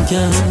 for them.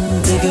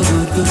 Can't take a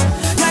good. Girl,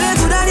 they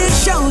good at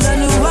these shows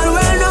and the whole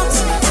world knows.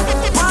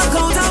 Walk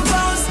out and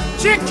pose.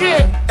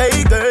 Chicky.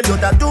 Hey girl, you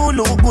that do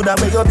look good at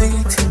where you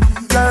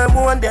beat. Girl,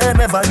 one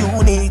them ever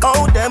unique.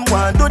 How them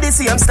want do the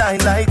same style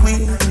like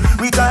we.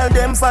 We call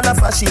them for the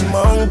fashion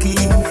monkey.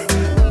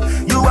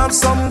 You have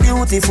some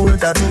beautiful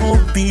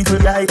tattoo. People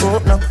like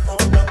up now.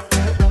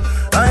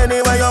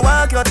 Anyway you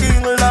walk your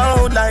thing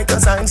loud like a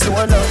sign to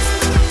a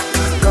love.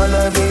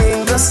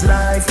 Coloring this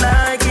life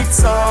like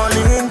it's all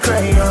in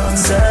crayon.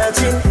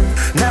 Searching,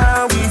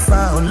 now we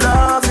found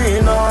love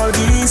in all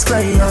these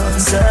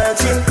crayons.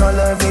 Searching,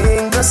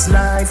 coloring this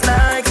life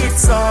like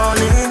it's all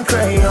in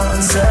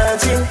crayon.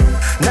 Searching,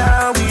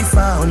 now we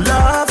found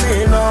love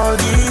in all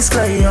these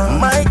crayons.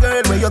 My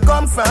girl, where you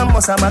come from,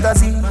 Musa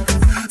Magazine.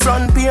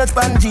 Front page,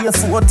 Pangea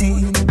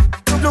 14.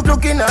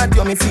 Looking at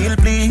you, me feel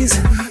please.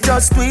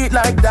 Just tweet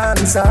like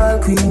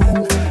dancehall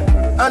queen.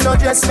 I know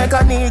just make a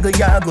nigga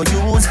ya go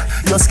use.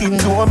 Your skin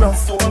too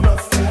rough.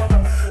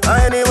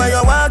 Anyway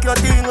you walk your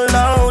thing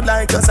loud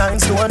like a sign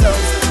to a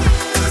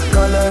love.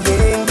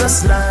 Coloring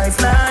this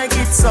life like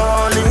it's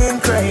all in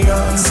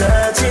crayon.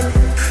 Searching,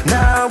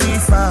 now we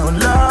found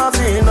love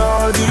in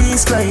all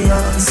these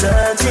crayons.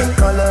 Searching,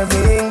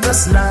 coloring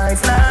this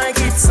life like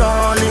it's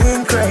all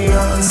in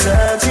crayon.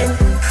 Searching,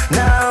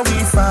 now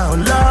we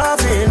found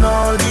love in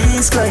all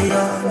these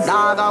crayons.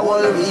 Dog I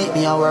will read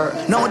me a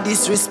word. No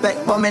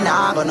disrespect but me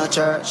nah go no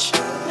church.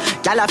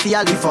 Gyal a fi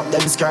a lift up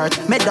them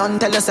skirt. Me done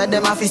tell you said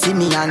them a fi see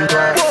me and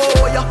twerk.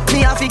 Oh yeah,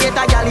 me a fi get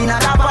a gyal inna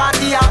da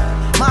party ya.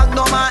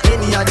 Magnum and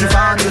any of the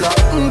formula.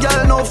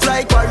 Gyal no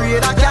fly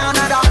parade a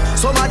Canada.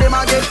 Some of them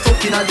a get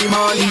fucked inna the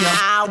morning.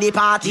 Now the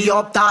party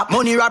up top.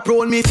 Money wrap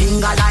round me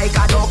finger like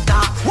a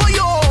doctor. Whoa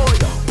yo,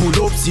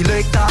 pull up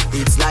selector.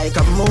 It's like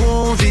a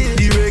movie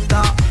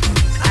director.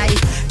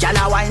 Gyal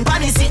a wine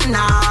pan is sitting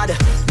hard.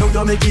 Now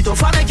you make it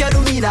tough and make you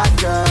do me that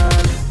girl.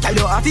 Gyal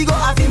you happy go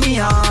happy me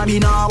hard. Me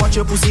nah watch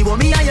your pussy but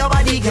me and your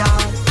body girl.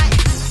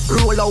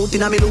 Roll out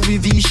in a me Louis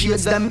V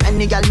shades them.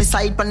 Any gyal me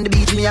side on the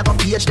beach me a go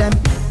pH them.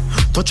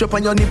 Touch up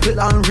on your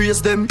nipple and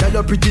raise them. Gyal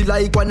you pretty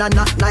like one and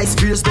not nice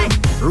face them.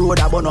 Road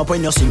a burn up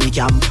when you see me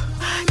camp.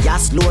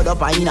 Gas load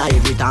up in a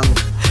every tank.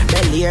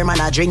 Belly air man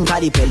a drink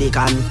a the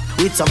Pelican.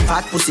 With some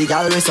fat pussy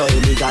girl we so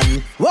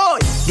elegant. Whoa,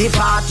 the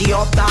party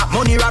up top.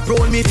 Money wrap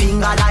round me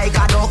finger like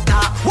a doctor.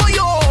 Whoa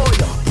yo,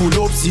 pull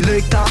up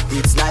selector.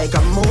 It's like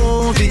a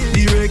movie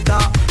director.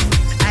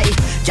 Aye,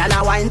 gyal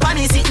a wine pan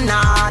is sitting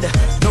hard.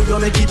 Now you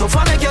make it tough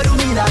and make you do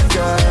me that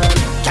girl.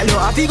 Gyal you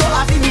happy go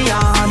happy me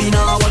hard. Me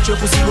nah watch your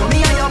pussy go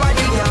me and your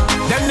body girl.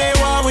 Them they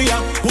want we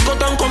are. Who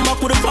got and come back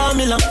with a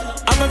formula.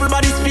 Have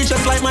everybody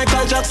speechless like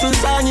Michael Jackson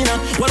song, you know.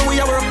 When we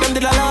are work, them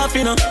did a laugh,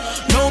 you know.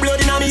 No blood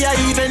in me, I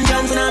even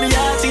Johnson in me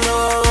heart, you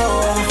know.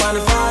 Find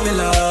the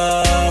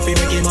formula. We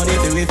making money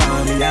to we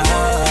formula.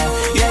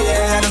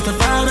 Yeah, that's the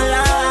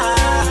formula.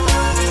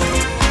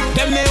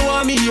 Them they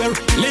want me here.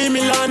 Leave me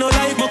alone, no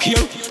like muck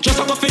here. Just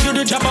a go figure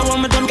the job, I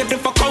want me done get the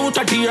fuck out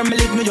of here. Me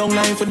live my young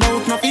life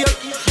without no fear.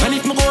 And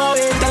if me go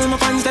away, tell my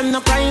fans them no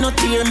cry, no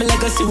tear. Me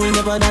legacy will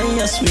never die,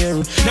 I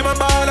swear. Never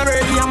ball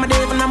already, I'm a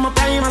devil, I'm a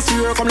prime, I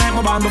swear. Come like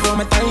my band before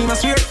my time, I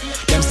swear.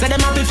 Them say them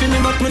happy for me,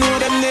 but me know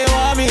them they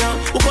want me,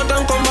 Who cut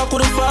and come back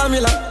with the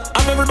formula.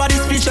 Have everybody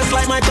speechless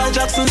like Michael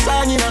Jackson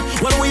song, you know.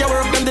 When we are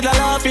work, them did a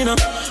laugh, you know.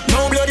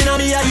 No blood in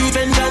me, I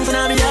even Johnson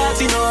in me heart,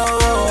 you know.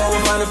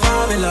 Find the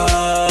formula.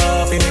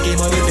 We making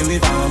money to we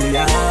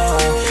formula.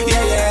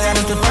 Yeah,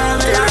 that's the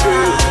formula.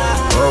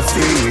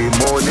 Coffee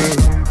morning,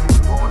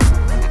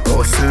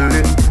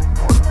 hustling,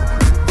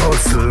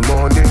 hustle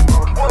morning.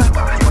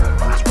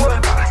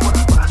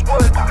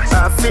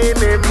 I feel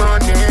me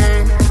money,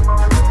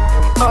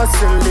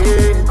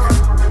 hustling,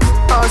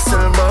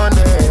 hustle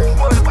morning.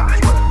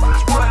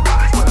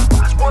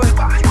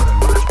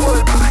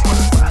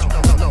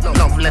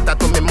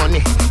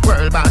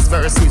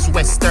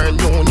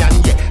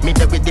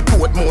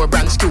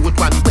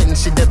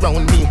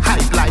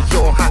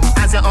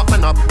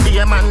 up. Be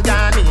a man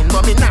gone in,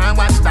 but me nah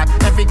watch that.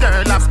 Every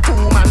girl have 2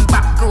 man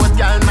backroad,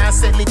 girl nah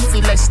sell it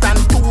for less than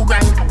 2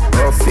 grand.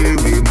 I feel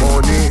me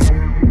money,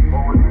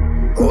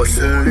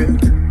 hustle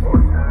it,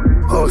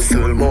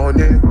 hustle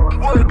money.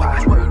 World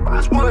pass, world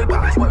pass, world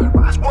pass, world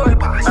pass, world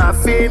pass. I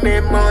feel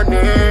me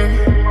money,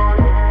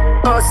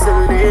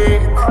 hustle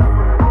it,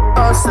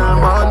 hustle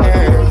money.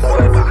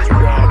 World pass,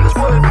 world pass,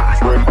 world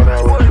pass,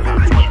 world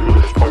pass.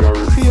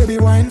 Baby,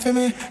 wine for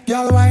me,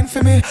 girl, wine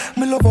for me.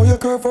 Me love how you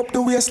curve up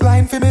the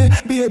waistline for me.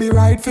 Baby,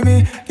 ride for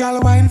me, girl,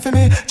 wine for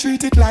me.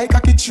 Treat it like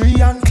a kid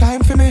tree and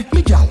climb for me.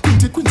 Me girl,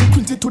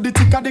 quinty to the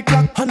tick of the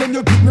clock, and then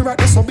you give me right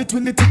there so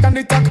between the tick and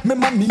the tack. Me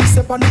man, me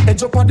step on the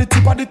edge up on the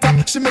tip of the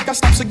top. She make a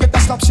stop, she get a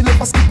slap, she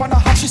never skip on a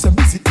hop. She say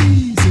busy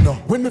easy now.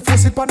 When me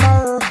force it on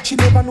her, she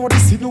never know the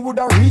signal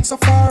woulda reach so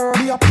far.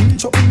 Me a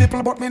pinch up the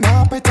nipple, but me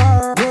nah pet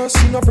her. Girl,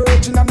 she no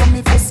virgin and no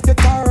me first get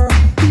her.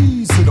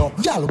 Easy now,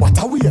 girl,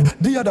 what a way.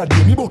 The other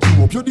day me buck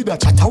you up, you did a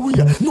chat away.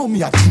 No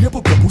me a drape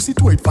up your pussy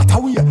to it fat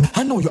away.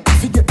 I know you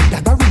have to get the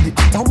dagger really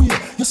hot away.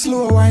 You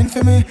slow wine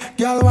for me,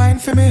 girl, wine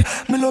for me.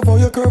 Me love how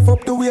you curve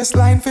up the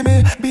waistline for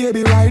me.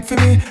 Baby, ride for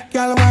me,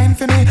 girl, wine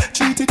for me.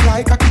 Treat it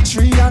like a kid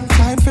tree and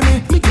climb for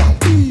me. Me girl,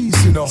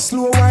 easy now.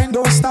 Slow wine,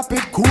 don't stop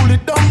it, cool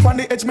it down. On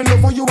the edge, me love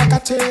how you walk a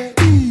chair.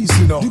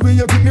 Easy now. The way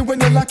you grip me when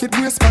you lock it,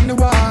 brace on the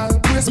wall,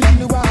 brace on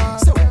the wall.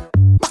 So,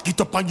 back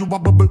it up and you a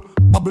bubble,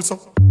 bubble so.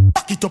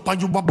 Back it up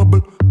and you a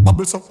bubble,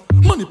 bubble so.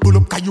 Money pull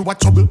up 'cause you a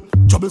trouble,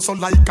 trouble so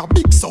like a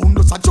big sound.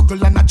 Does a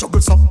juggle and a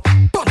juggle so.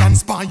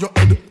 Balance by your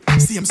head,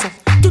 same so.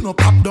 Do not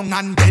pop down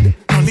and dead.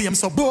 No lame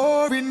so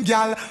boring,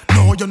 gal.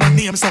 No you no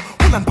name so.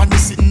 Pull and pan the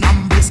sitting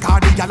and brace 'cause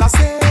the gal a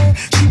say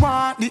she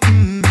want the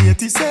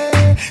matey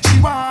say. She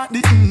want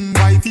the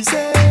wifey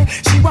say.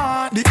 She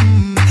want the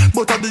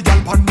but of the gal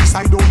pan the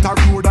side out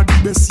a road a the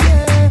best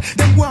yeah.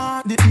 Them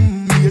want the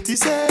matey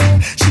say.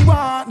 She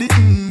want the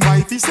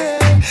wifey say.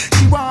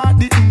 She want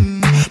the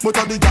but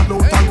of the gal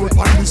out a road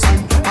pan the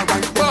side.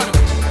 Alright.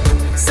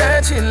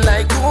 Searching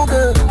like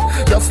Google,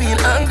 you feel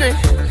hungry.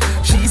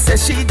 She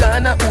says she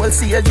gonna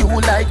wholesale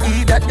you like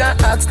he that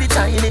got ask the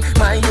Chinese.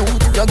 My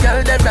youth, your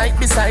girl them right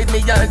beside me.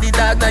 You're the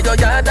dog, now your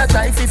yard that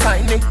try to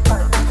find me.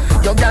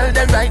 Your girl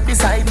them right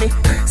beside me.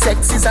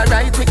 Sex is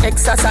alright, we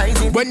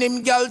exercising. When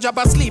them girl drop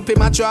asleep,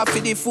 him a drop for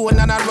the phone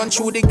and I run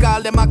through the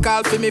call, them a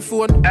call for me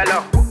phone.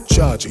 Hello.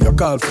 Charge your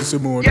call for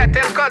Simone. Yeah,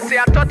 tell God say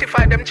at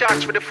 35 them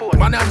charge for the phone.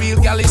 Man a real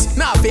gal is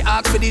now be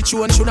ask for the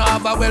tune. She no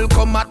have a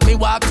welcome at me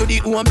walk to the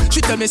home. She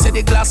tell me say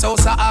the glass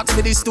house a ask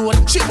for the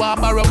stone. She want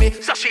borrow me,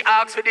 so she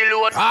ask for the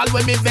loan. All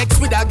when me vex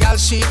with a gal,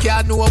 she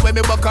can't know when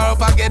me buck her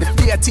up again.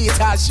 Be a teeth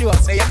her sure.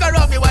 Say you can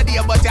rub me one day,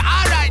 but you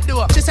alright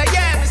though. She say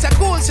yeah, me say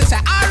cool. She say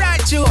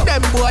alright you.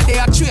 Them boy they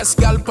a trace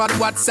gal on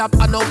WhatsApp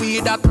and no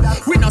we that.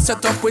 We no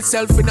set up with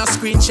self in a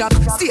screenshot.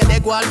 Stay they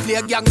go and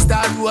play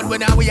gangster road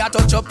when we a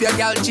touch up your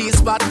gal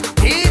G-spot.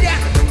 Idiot.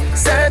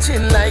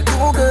 Searching like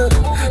Google,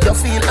 you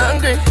feel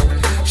hungry.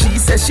 She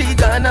says she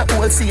gonna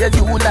wholesale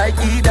you like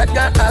he that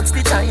got ask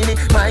the Chinese.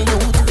 My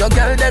youth, your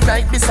girl them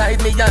right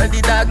beside me. You're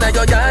the dog, now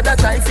your yard that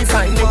try to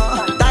find me.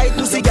 Tight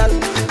pussy girl,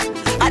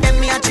 and them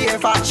me a cheer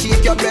for.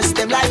 Shake your breast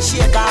them like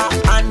shaker,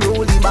 and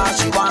roll the bar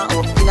she want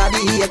up inna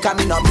the acre.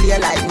 Me no play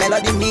like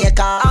melody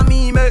maker. And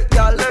me make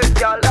girl,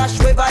 dash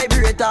with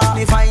vibrator.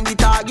 Me find the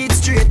target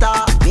straighter.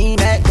 Me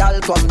make girl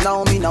come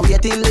now, me no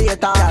wait till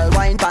later. Girl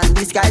wine pan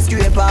the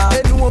skyscraper.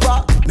 Bend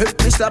over, make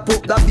me slap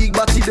up that big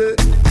body there.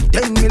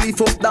 10 milli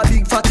fuck that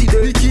big fatty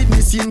day. The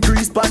kidneys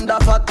increase pan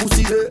that fat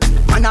pussy day.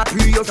 Man I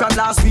pre you from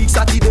last week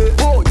Saturday.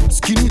 Oh,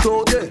 skin it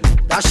out there,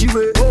 dash it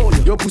way. Oh,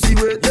 your pussy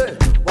way there,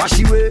 wash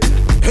it way.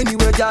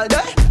 Anyway, girl,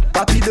 there,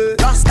 papi there.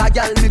 Just a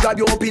girl, me grab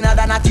you up inna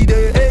the natty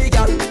day. Hey,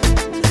 girl,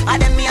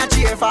 and them me a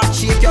cheer for.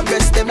 Shake your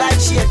breast them like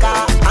shaker,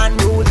 and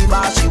roll the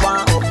bar she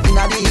want up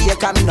inna the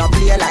acre. Me no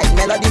play like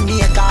melody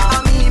maker.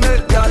 And me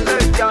make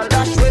girl,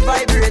 dash with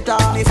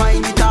vibrator. Me find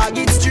the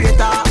target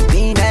straighter.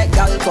 Me make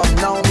girl come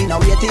now, me no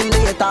wait till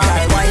later.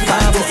 Girl, wine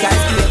pan the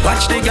skyscraper.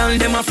 Watch the girl,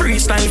 them a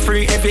freestyle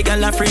free. Every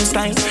girl a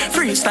freestyle,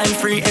 freestyle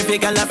free. Every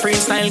girl a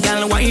freestyle.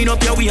 Girl, wind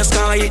up your waist,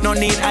 car it no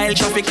need aisle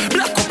traffic.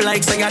 Block up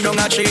like say you down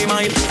a 3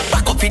 mile.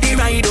 Back up for the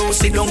ride, oh,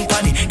 sit down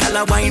panny. Girl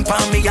a wine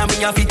pan me and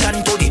me a fit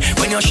and toddy.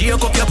 When you shake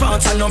up your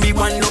pants, I know me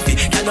one love it.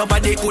 Girl,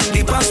 nobody could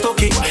the past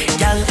okay.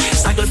 Girl,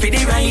 circle for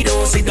the ride,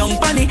 oh, sit down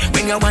panny.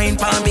 When you wine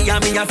pan me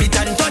and me a fit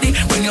and toddy.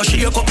 When you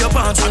shake up your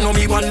pants, I know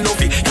me one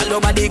love it. Girl,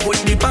 nobody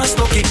could the past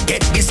okay.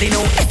 Get busy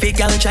now, every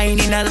girl shine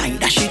in a line,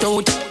 dash it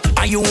out.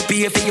 Are you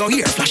pay for your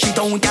ear? Flash it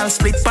out, girl,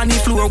 split pan the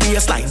floor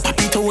waistline. Pop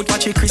it out,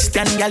 watch a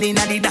Christian girl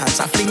inna the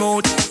dance, I fling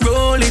out.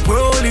 Roll it,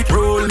 roll it,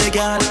 roll me,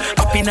 girl.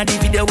 Up inna the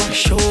video,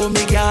 show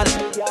me, girl.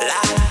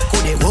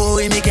 Could they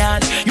worry me, girl?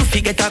 You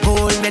forget a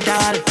gold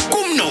medal.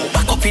 Come now,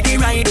 back up for the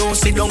ride, oh,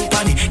 sit down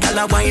pan it. Girl,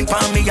 a wine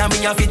pan me and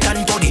me a fit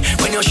and body.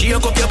 When you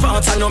shake up your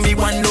pants, I know me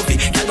one love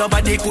it. Girl,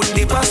 nobody could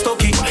the past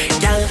okay.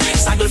 Girl,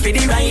 Saddle for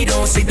the ride,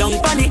 don't sit down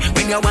panic.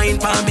 When you wine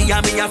for me, I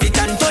have it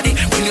and toddy.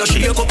 When you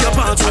shake up your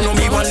pants, I know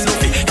me one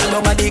look it. Tell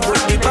nobody good,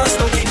 the past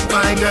okay.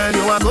 My girl,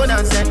 you are good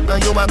as it,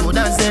 you are good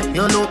as it.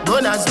 You look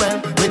good as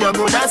well, with your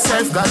good as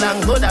self, girl,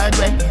 and good as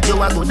well.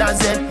 You are good as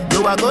it,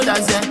 you are good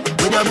as it,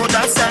 with your good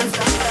as self.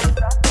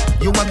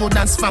 You are good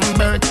as from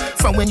birth,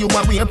 from when you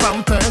were wear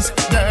pampers,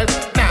 girl.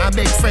 Nah,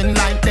 big friend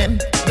like them,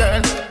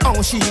 girl.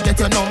 How she get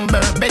your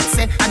number?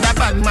 Betsy and a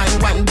bad man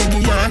one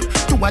baby year.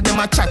 Two of them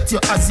a chat you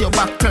as your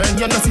back turn.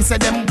 You know she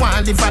said them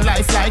want live a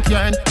life like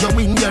yours. You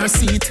win your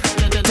seat,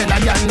 tell her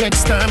your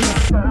next term.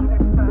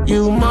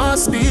 You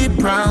must be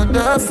proud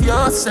of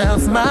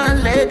yourself, my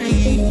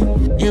lady.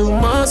 You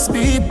must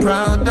be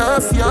proud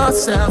of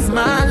yourself,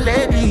 my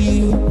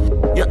lady.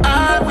 You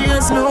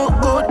always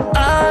look good,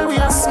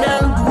 always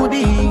smell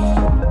goody.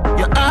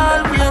 You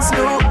always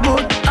look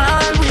good,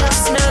 always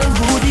smell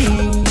goody.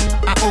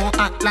 I won't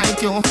act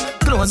like you,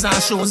 clothes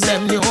and shoes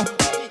them new.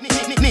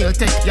 Nail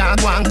tech, ya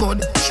go and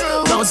good.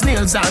 Those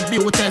nails are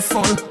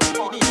beautiful.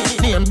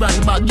 Name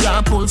brand bag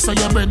ya pull, so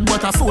your bread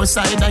butter four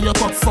side and your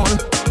cup full.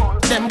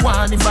 Them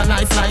want live a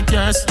life like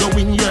yours, you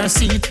win your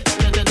seat.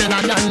 Then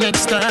I done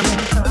next term.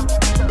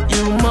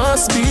 You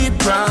must be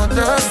proud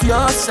of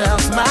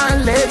yourself, my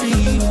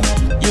lady.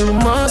 You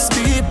must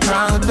be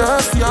proud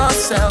of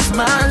yourself,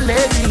 my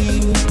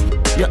lady.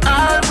 You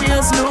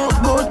always look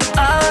good,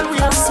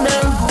 always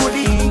smell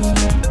goody.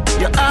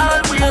 You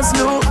always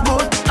look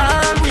good,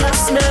 always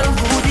smell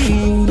goody.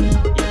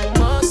 You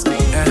must be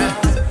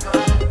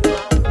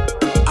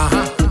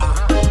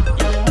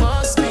You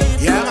must be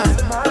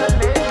my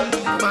lady.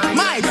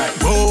 My God,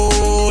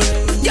 boy,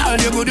 girl,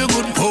 you good,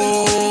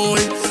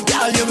 boy.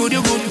 Girl, you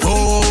good,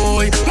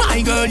 boy.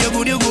 My girl, you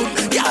good,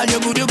 girl, you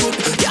good,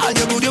 girl,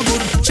 you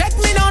good. Check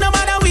me now, no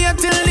matter wait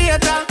till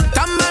later.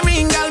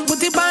 Tambourine girl,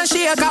 put it on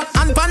shaker.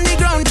 And on the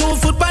ground, 2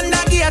 foot on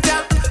the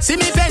gator. See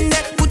me fend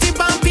it, put it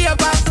on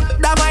paper.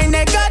 That wine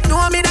they got,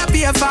 know me that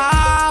pay for.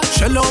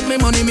 Shell out me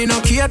money, me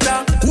no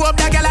cater. Hope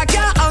that girl I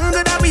can't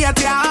hungry the wait,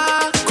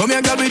 yeah. Come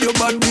here, girl, with your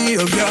bad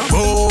behavior.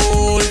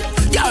 Boy,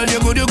 girl, you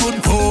good,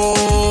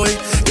 boy.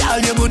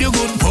 Girl, you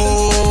good,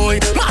 boy.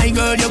 My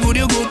girl, you good,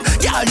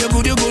 girl, you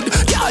good,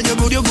 girl,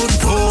 you good,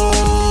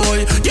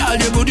 boy. Girl,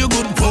 you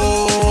good,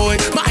 boy.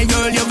 My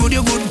girl, you good,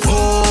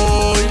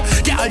 boy.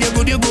 Girl, you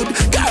good,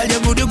 girl, you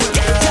good,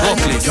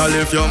 Girl,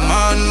 if your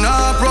man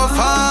not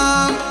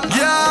perform,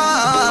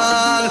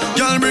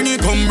 girl, bring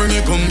it, come, bring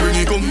it, come, bring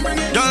it, come.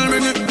 Girl,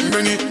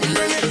 bring it.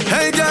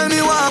 Hey, girl,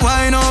 me want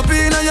wine up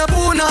in your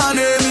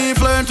punani. Me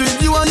flirt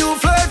with you and you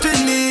flirt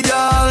with me,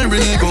 girl.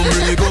 Bring it, come,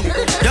 bring it, come.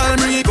 Girl,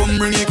 bring it, come,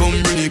 bring it,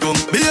 come, bring it, come.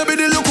 Baby,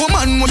 the look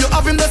woman, when you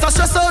have him, that's a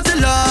stress out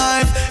in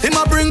life. Him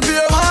a bring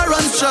beer, war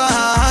and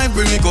strife.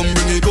 Bring it, come,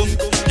 bring it, come.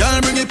 Girl,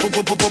 bring it, pum.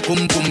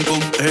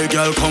 Hey,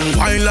 girl, come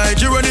wine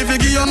like you ready to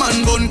give your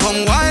man bun.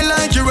 Come wine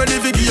like you ready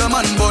to give your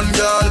man bun,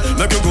 girl.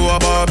 Make you go a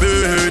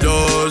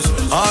Barbados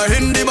or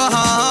in the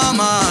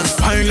Bahamas.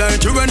 Wine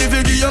like you ready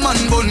to give your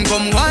man bun.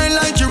 Come wine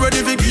like you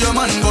ready to give your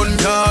man bun,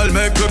 girl.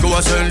 Make you go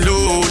a St.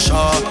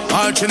 Lucia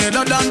or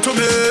Trinidad and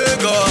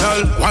Tobago.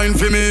 Girl, wine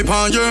for me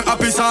on your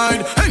happy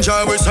side.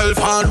 Enjoy yourself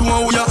and do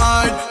how you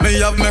hide. Me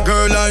have my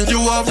girl and you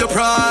have your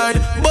pride,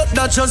 but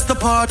that's just a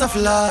part of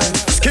life.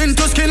 Skin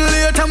to skin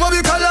later, what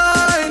we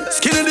collide.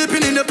 Skinny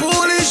dipping in the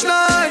Polish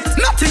night.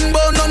 Nothing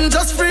but none,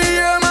 just free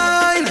your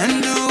mind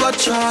and do what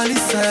Charlie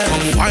said.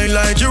 Come wine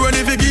like you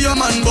ready to give your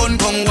man bun.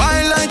 Come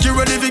wine like you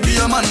ready to give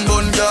your man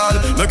bun, girl.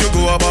 Make you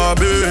go a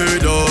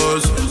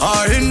Barbados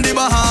or in the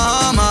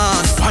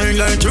Bahamas. Wine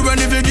like you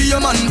ready to give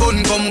your man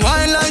bun. Come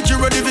wine like you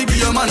ready to give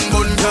your man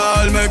bun,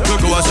 girl. Make you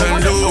go a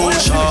St.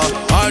 Lucia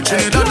or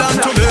Trinidad and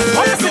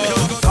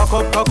Tobago.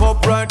 Cock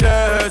up right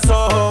there,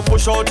 so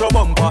push out your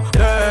bumper,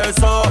 there,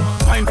 so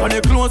find for the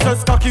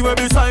closest cocky way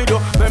beside you.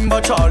 Remember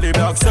Charlie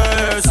Black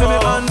says so.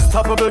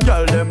 Unstoppable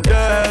girl them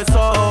there,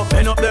 so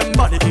bend up them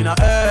body in a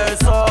air,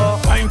 so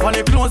find for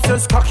the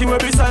closest cocky way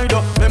beside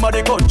you. Remember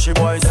the country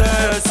boy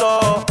says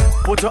so.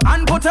 Put your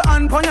hand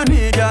on your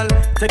knee, girl.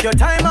 Take your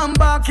time and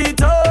back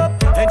it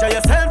up. Enjoy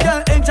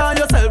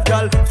yourself,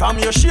 girl. From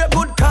your shape,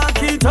 good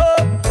cock it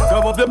up.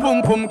 Grab up the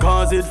pum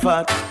cause it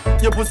fat.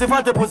 Your pussy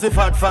fat.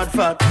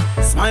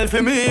 Smile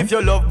for me if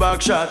you love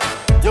back shot.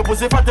 Your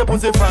pussy fat.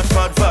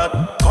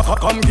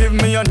 Come give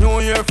me a New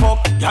Year fuck.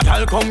 Yeah,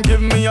 girl, come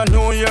give me a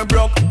New Year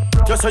broke.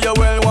 Just so you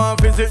well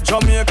want visit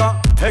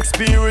Jamaica.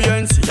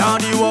 Experience,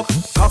 yardy walk.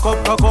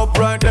 Cock up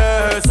right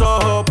there,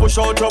 so push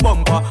out your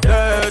bumper,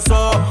 there,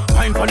 so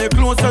find for the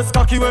closest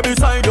cocky way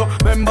beside you.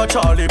 Remember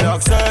Charlie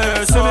Black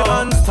says so. See me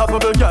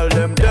unstoppable girl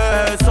them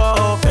there,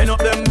 so bend up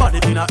them body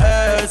in a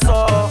air,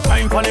 so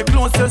find for the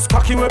closest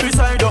cocky way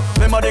beside you.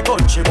 Remember the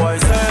country boy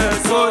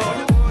says so.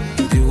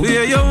 The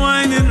way you're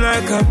whining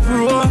like a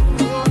pro.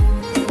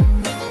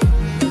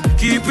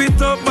 Keep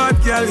it up,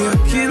 bad girl, you're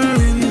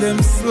killing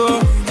them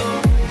slow.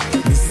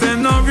 Me say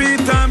no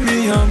return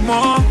me a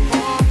more.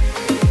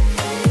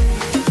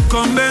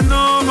 Come bend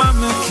over,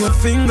 make your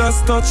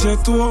fingers touch your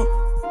toe.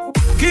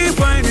 Keep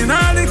whining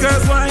all the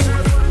girls whine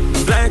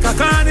like a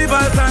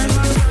carnival time.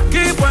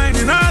 Keep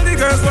whining all the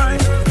girls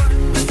whine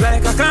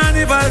like a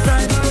carnival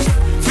time.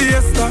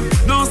 fiesta,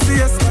 no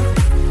siesta.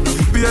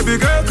 Baby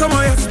girl, come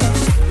on, yesta.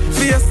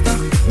 Fiesta,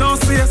 no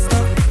siesta.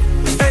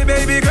 Hey,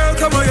 baby girl,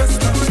 come on,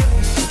 yesta.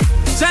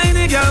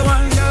 Chinese girl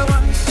wine,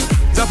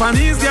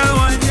 Japanese girl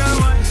wine,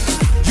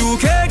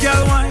 UK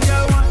girl wine,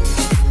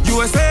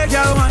 USA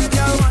girl wine,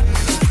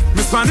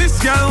 me Spanish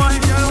girl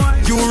wine,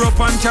 Europe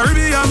and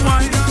Caribbean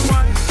wine.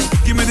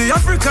 Give me the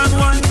African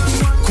wine,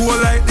 cool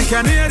like the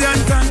Canadian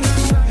time.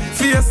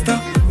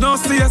 Fiesta, no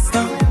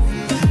siesta.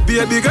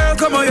 Baby girl,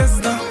 come on,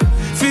 yesta.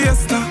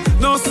 Fiesta,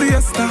 no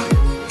siesta.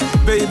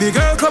 Baby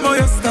girl, come on,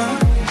 yesta.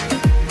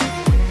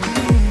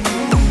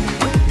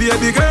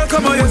 Baby girl,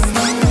 come on,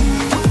 yesta.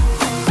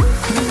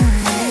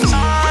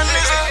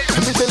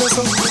 Let me tell you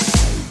something.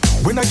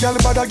 When a girl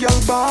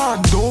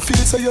bad, don't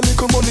feel say your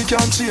little money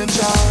can't change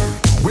her.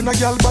 When a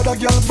girl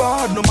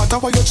bad, no matter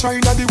what you try,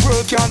 now the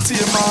world can't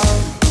tame her.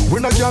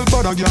 When a girl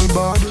bad,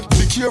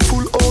 be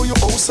careful how your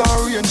house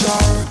arrange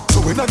her. So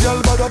when a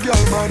girl bad,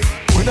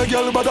 when a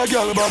girl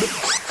bad.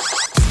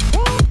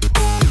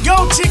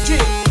 Yo, Chicky,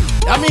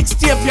 that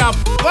mixtape ya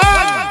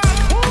bad.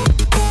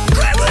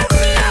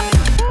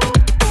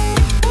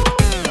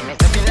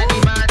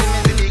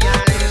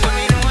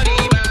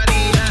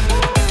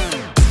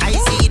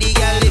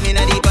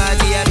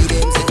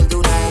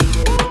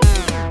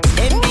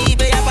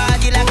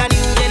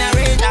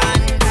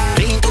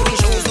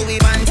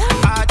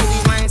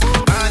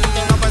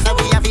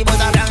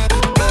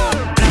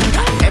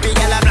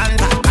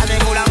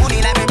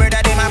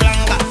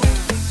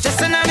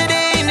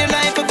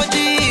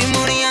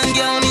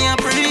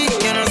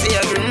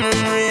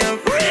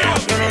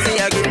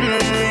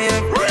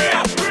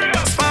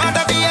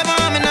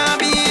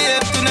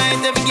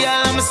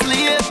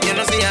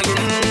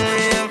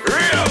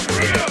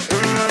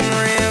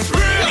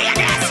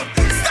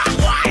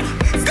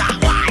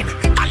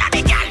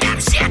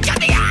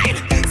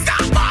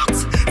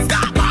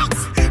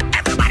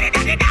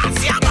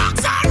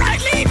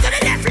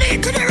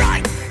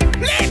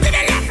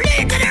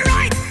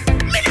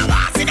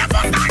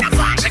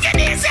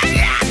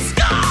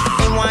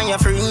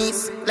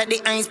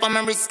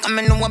 I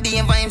mean, no one be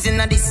in vibes in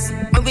this.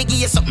 When we give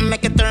you something,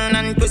 make it turn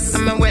and twist. I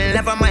mean, well,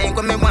 never mind,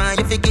 when me want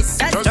you to kiss.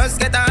 Just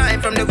get a high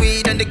from the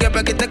weed and the girl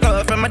get the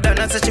call from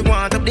Madonna, so she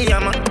want up the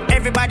hammer.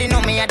 Everybody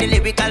know me at the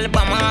lyrical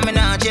bomber. I'm in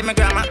a Jimmy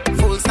Grammar,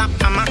 full stop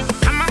hammer.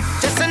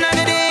 Just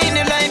another day in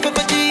the life of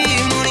a G.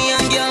 Money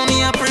and girl,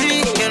 me a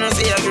pretty. You know,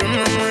 see a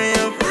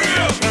real.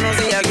 You know,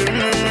 see a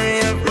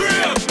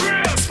real.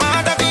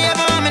 Smart up here,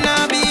 I'm in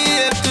a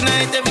beef.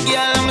 Tonight, every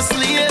girl, I'm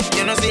asleep.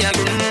 You know, see a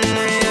real.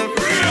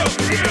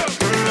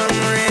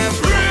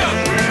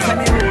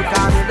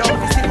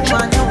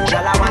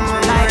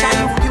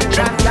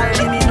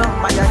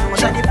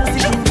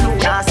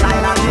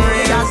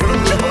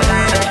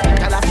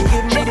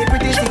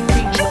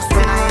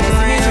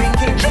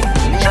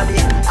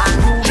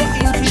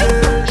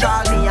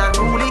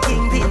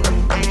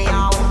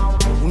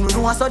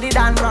 So the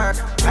dan work,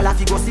 I'll have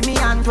to go see me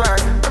and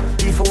twerk.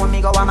 Before me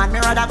go a man, me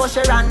rather go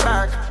share and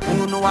work.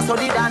 You know I saw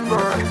the dan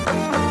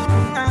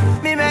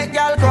work. Me make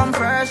girl come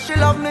first, she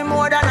love me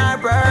more than her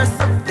purse.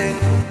 Then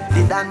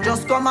the dan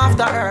just come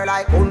after her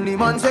like only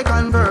man say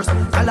converse.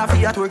 I'll have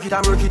to work it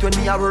and work it when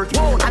me a work it.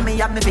 And me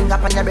have me finger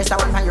on your breast, I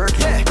want for your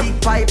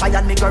big pipe,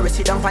 and me go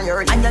sit down for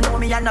your. And you know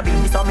me and the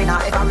beat, so me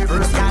not ever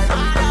reverse, girl.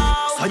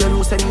 So you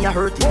know say me a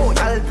hurt it.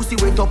 Girl pussy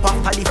wait up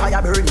after the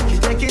fire burning. She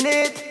taking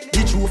it.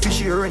 The true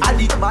fishy earn. I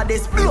lick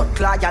baddest blood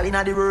clot gal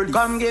inna the world.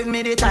 Come give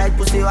me the tight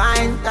pussy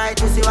wine.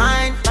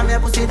 Come your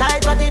pussy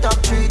tight, cut it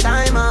up 3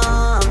 times.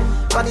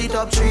 Cut it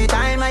up 3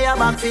 times. I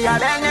back for your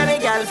bend, every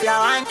girl for your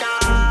wine.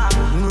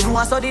 You know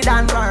I saw the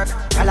dan work.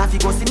 Girl have to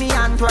go see me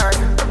and twerk.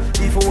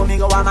 Before me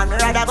go a man, me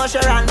rather go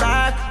share and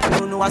work.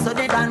 You know I saw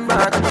the dan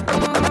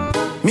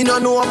work. Me no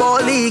know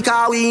about league,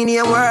 cause we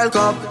in World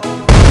Cup.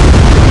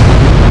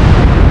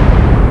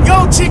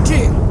 Yo,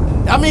 Chicky,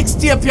 that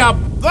mixtape ya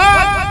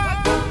bad.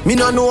 Me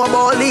no know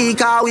about league,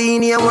 cause we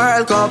in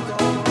World Cup.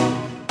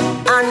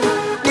 And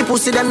the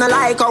pussy them no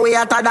like how we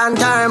hotter than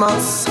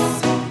thermos.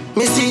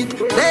 Me see,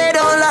 they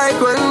don't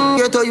like when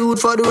get a youth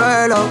for the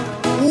world up.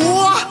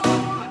 What?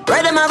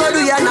 Where them a go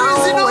do ya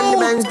now? When the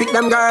men pick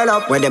them girl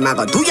up, where them a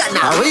go do ya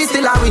now? Are we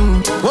still a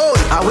win? Whoa,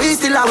 are we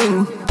still a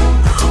win?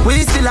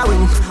 We still a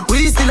win,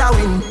 we still a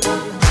win.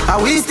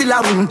 Are we still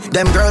a win?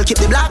 Them girl keep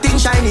the black thing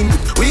shining.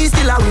 We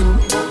still a win.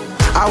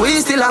 Are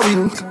we still a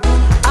win?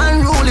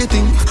 Unruly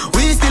thing.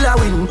 We still a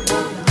win.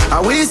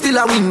 Are we still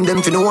a win?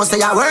 Them finna want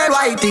say a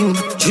worldwide thing.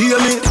 Hear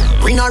me?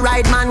 We no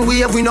ride man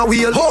wave, we no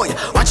wheel. Boy,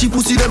 watch you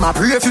pussy them a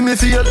pray for me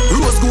feel.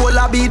 Rose gold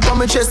a beat from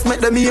my chest,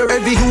 make them hear.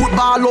 Every youth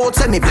ball out,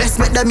 say me bless,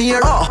 make them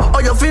hear. Oh,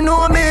 you finna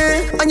know me,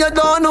 and you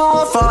don't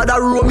know. Father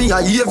row me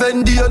a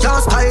even deal.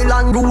 Just style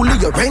and rule,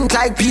 you rank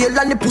like pale.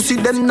 And the pussy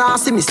them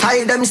nasty, me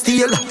style them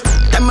steal.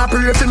 Them a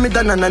pray for me,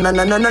 da na na na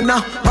na na na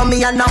na. But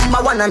me a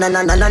number one, na na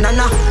na na na na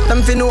na.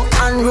 Them finna know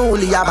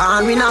unruly, a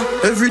born winner.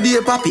 Every day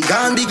papi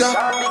gone bigger.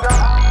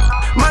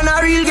 Man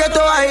a real ghetto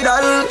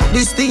idol.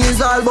 This thing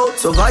is all about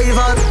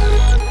survival.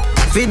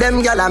 Feed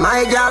them gal and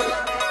my gal.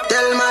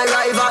 Tell my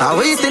rival. Are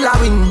we still a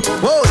win?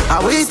 Whoa,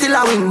 are we still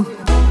a win?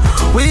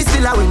 we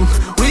still a win,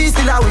 we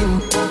still a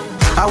win.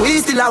 We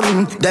still a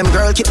win. Them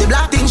girl keep the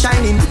black thing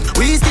shining.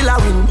 We still a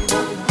win.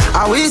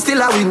 We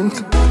still a win.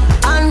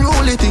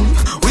 Unruly thing.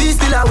 We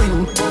still a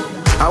win.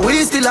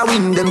 We still a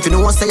win. Them finna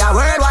want say a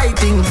worldwide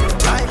thing.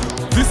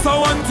 This a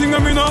one thing I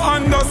me no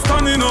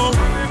understand, you know.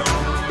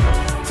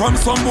 From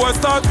some boys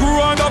start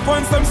growing up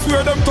and them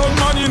swear them turn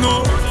man, you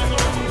know.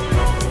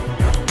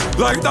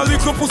 Like that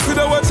little pussy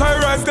they watch I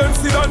rise them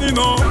sit down, you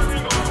know.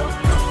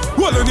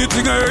 Well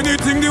anything or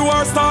anything the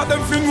war start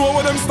them fin know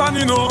where them stand,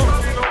 you know.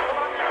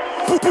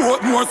 Put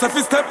more if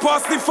you step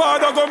past the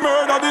father go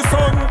murder the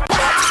son.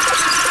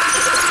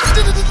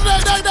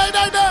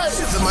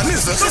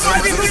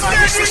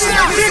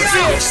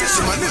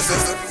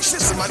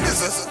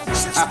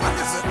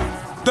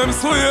 Them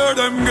swear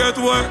them get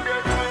wet.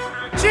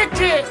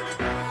 Chicky.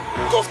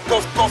 Cuff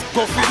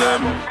for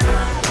them.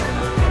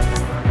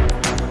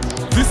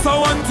 This a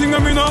one thing I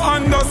me no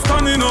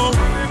understand, you know.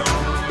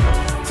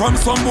 From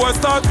some boys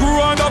start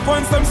growing up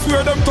and them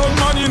swear them turn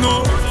man, you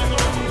know.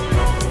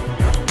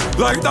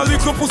 Like that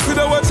little pussy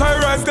they watch I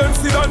rise them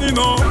sit down, you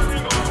know.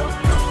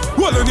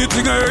 Well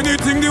anything or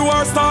anything the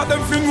war start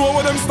them fin know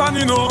where them stand,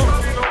 you know.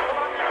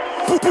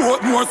 Put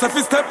more if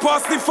you step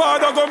past the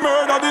father go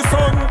murder the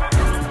son.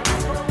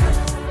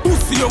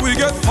 Pussy you will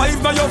get 5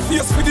 by your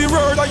face for the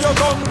murder you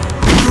done.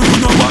 You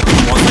know what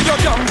you want to your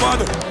gang bad.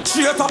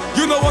 Cheater,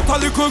 you know what a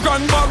little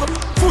grandbag.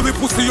 Fully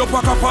pussy you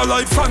pack up a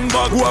like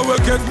sandbag. Who will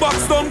get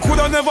boxed down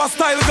coulda never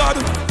style God.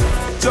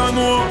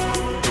 Jano,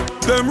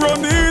 them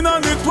run in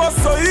and it was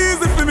so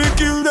easy for me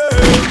kill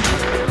them.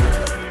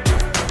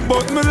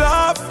 But me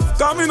laugh,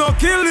 cause me no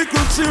kill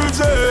little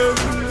children.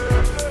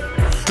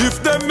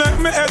 If them make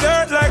me head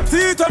hurt like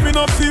teeth, me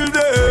no feel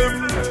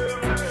them.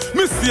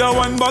 Me see a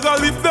one bag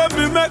of lip them,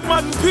 me make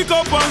man pick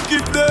up and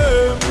kick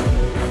them.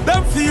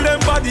 Them feel them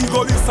body,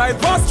 go inside,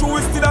 pass through,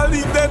 we still a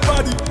leave dead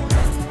body.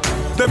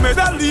 Them made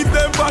a leave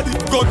them body,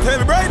 go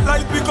tell bright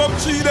light, pick up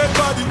 3 dead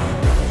body.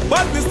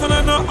 But this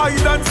one no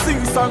hide and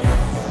sing song.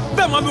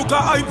 Them a look a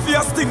hype for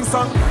a sting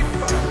song.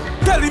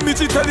 Tell him me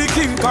tell the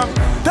King Kong.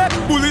 Take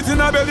bullet in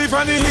a belly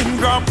from the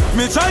Ingram.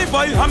 Me drive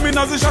by and me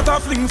as a shot a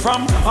fling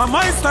from. And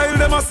my style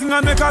them a sing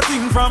and make a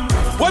thing from.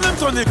 Where them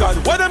turn the God,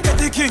 where them get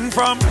the king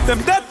from.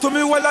 Them dead to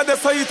me while they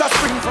say it a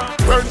spring from.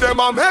 When them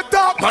a make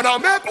talk, man a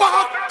make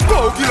walk.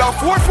 Go kill a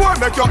 4-4,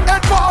 make your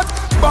head part.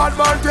 Bad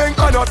man thing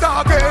and not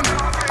talking.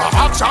 A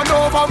action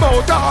over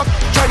mouth talk.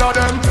 10 of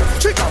them.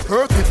 She got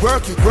work it,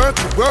 work it, work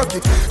it, work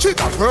it. She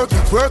got work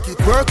it, work it,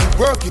 work it,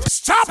 work it.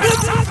 Stop it!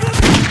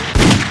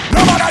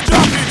 Nobody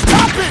drop it,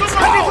 stop it!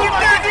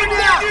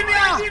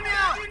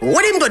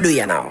 What him gonna do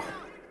you now?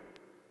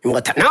 Him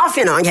gonna turn off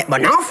you now and get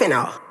but off you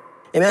now.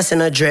 You may say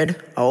no dread.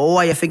 Oh,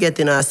 why you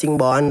forgetting to sing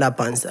about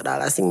underpants?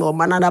 I sing about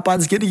man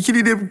underpants,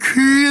 killing them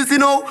crazy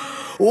now.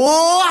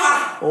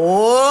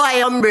 Oh, I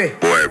am brave.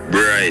 Boy,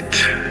 bright.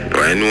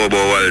 I know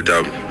about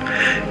Waltham.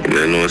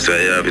 You know, so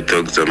I have to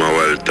talk to my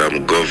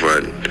Waltham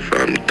govern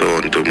from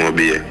town to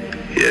Mobile.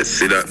 Yes,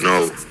 see that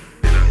now.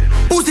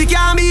 Pussy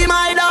can be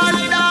my dad.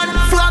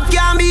 Fuck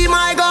can be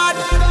my God.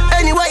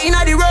 Anyway, in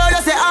the world, I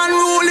say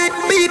unruly.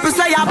 People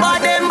say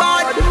about them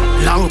bad.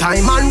 Long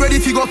time man ready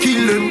to go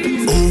kill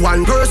them. Oh,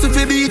 one person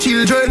to be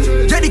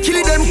children. Ready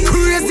killing them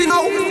crazy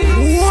now.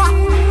 What?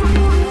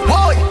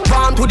 Boy,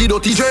 born to the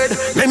dirty dread.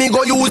 Let me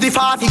go use the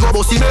 40 go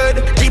bossy mad.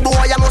 The boy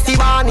I must see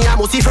Barney, I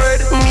must see Fred.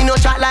 Me no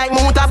chat like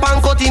Muta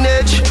pan cutting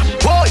edge.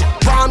 Boy,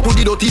 born to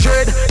the dirty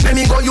dread. Let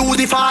me go use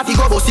the 40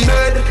 go bossy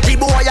mad. The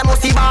boy I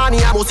must see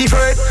Barney, I must see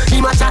Fred. He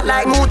ma chat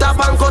like Muta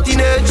pan cutting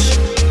edge.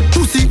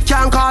 Pussy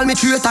can't call me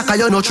traitor cause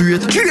you no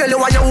traitor. Kill you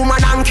while your woman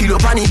and kill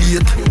up on the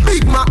date.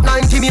 Big Mac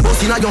 90 me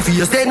bust inna your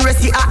face. Then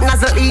rest the act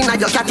nozzle inna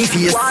your catty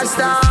face. What's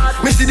that?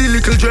 Me see the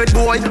little dread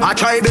boy. I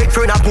try beg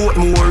friend a boat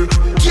more.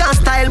 Can't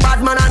style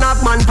bad man and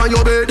have man on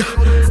your bed.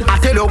 I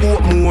tell you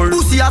what more.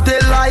 Pussy I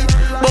tell lie.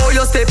 Boy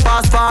you step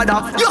past father.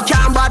 You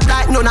can't bad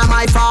like none of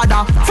my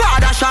father.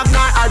 Father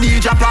Shagnar a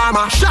DJ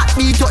Palmer. Shot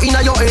beat you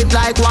inna your head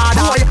like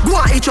water. Boy go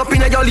and itch up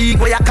inna your league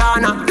where you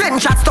corner. Then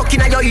shot stuck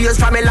inna your ears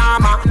from a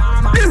llama.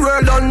 The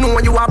world don't know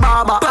you a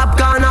barber.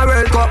 Popcorn a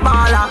World Cup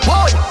baller.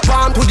 Boy,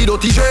 born to the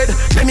dirty dread.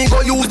 Let me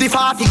go use the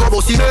 40 go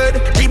bossy mad.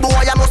 The boy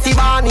I must see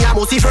Barney, I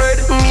must see Fred.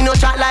 Me no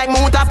chat like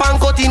Muta pan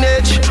cutting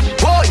edge.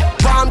 Boy,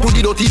 born to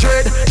the dirty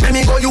dread. Let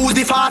me go use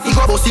the 40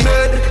 go bossy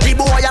mad. The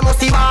boy I must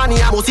see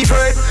Barney, I must see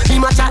Fred. He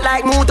ma chat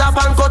like Muta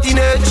pan cutting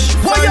edge.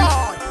 Boy,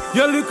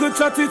 your little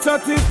chatty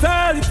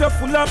tell if you're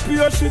full of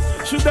pure shit.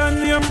 Shoulda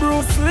name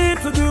Bruce Lee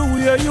to the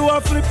way you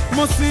a flip.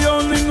 Must see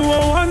only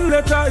know one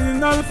letter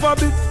in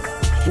alphabet.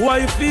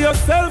 Why for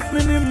yourself,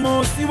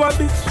 minimum, see what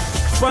bitch.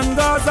 From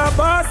Gaza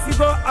boss, you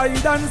go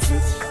hide and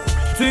switch.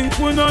 Think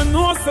we don't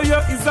know, so you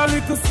is a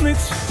little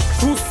snitch.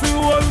 Pussy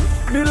hole,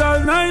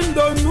 Millal 9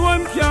 don't know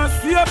him, can't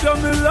save you.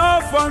 Me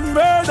laugh and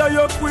murder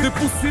you quick. The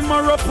pussy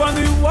mar up on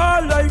the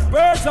wall like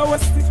birds I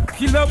was stick.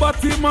 Kill a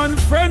body man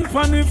friend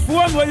on the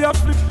phone where you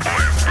flip.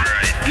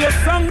 Your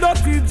song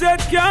dirty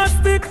jet can't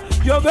stick.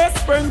 Your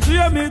best friend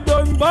Jamie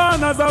done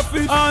born as a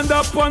fish. And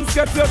the pants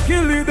get you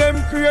killing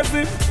them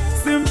crazy.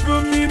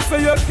 Simple means so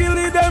you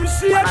killing them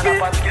shaky.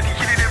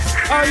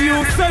 Are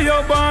you say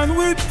you're born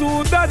with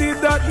two daddy?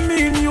 That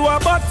mean you a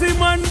batty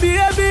man,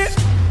 baby.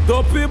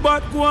 Dopey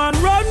bat go and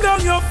run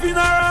down your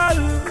funeral.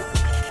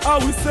 I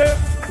will say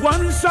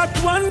one shot,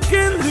 one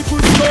kill. He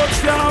could stop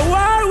your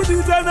war with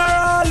the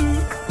general.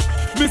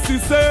 Missy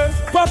say,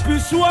 Papi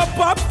show up,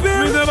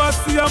 Papi. Me never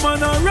see a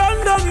man a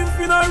run down in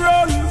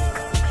funeral.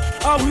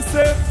 I will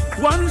say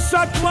one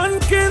shot, one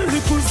kill. He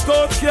could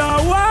stop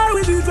your war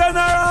with the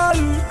general.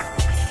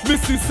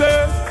 Missy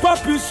say,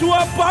 Papi show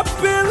up,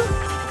 Papi.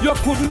 You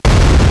couldn't.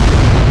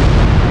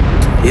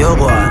 Yo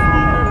boy,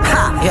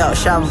 ha, yo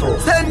shampoo,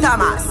 St.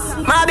 Thomas,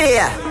 my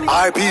beer,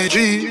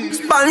 RPG,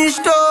 Spanish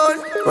town.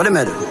 What the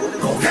matter?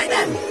 Okay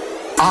then.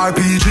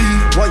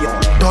 RPG, what yo?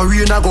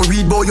 Doreen I go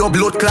read bout your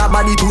blood clot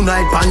body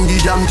tonight on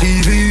the jam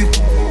TV.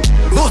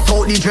 Bust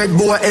out the dread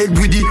boy head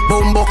with the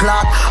bumbo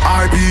clot.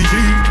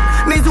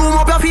 RPG, me zoom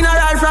up your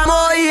funeral from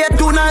 08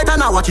 tonight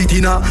and I watch it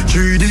in a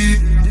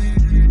 3D.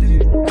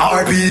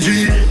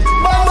 RPG,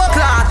 bumbo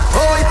clot,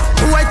 oi.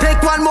 Who I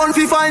take 1 month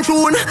to find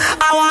tune.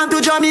 I want to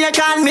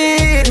Jamaican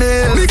meet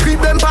me. Me creep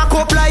them pack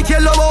up like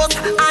yellow boat,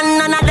 and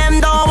none of them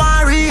don't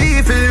want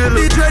refill.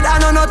 The dread I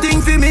know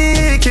nothing for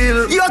me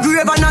kill. Your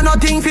grave I know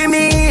nothing for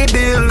me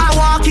build. I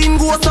walk in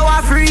ghost so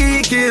I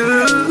free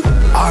kill.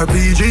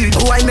 RPG,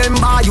 oh I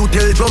remember you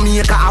tell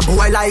Jamaica a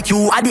boy like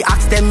you. I the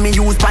axe them me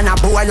use pan a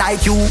boy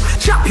like you.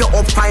 Chop you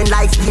up fine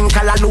like skin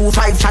callaloo.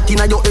 5 shot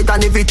in your head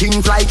and everything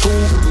fly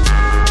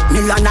through. Me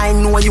and I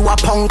know you a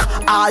punk.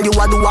 All you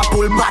a do a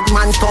pull bad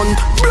man stunt.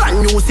 Brand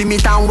new see me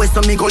town west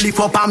so me go lift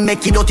up and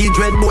make it dirty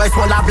dread boy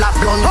swallow black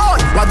blunt. Oh,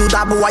 what do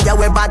that boy you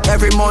wear bad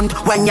every month?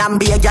 When you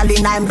be a gal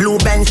in I'm blue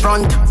Benz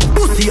front.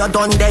 Pussy you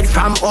done dead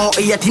from 08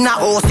 in a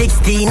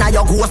 016. Now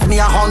you ghost me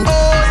a hunt.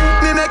 Oh,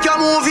 me make you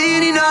move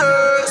in a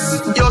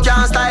hearse. You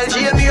can't style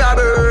shame me a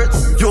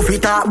birds. You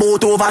fit a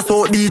boat over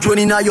South Beach when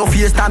in a your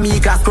face to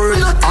make a skirt.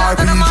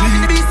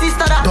 RPG,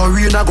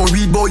 Doreen I go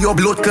read bout your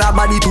blood clot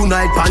body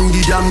tonight on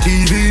the jam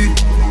TV.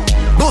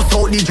 Bust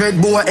out the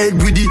dread boy head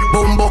with the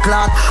bumbo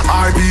clot.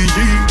 RPG,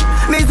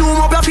 me zoom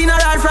up your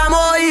funeral from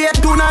 08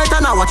 tonight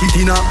and I watch it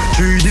in a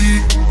 3D.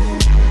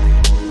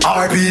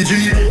 RPG,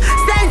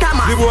 St.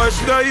 Thomas. The boy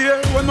should I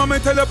hear when mommy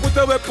tell you put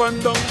a weapon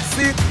down.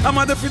 See, I'm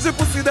at the fizzy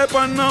pussy there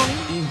pan now.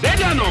 They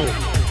don't know.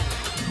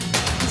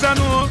 I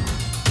know.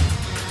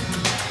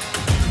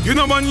 You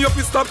know man, you have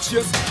to stop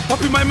chase.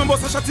 Papi my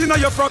members a shot in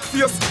your frock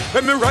face.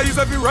 Let me rise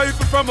every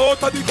rifle from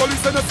out of the gully.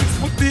 Send a 6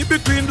 foot deep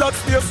between black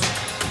space.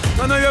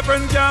 None of your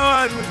friends can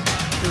want me.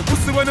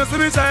 Pussy when you see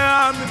me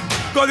shine.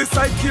 Gully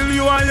side kill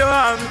you and your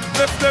hand.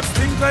 Left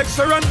stink like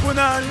Sharon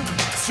Punan.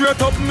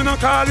 Straight up me no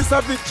call this a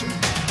victory.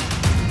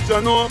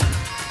 You know,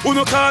 who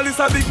no call this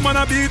a big man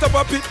a beat up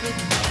a picnic.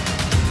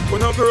 Who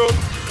no grow,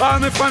 all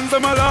my fans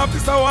them a laugh.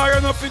 This a war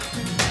no fit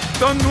me.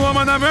 Don't know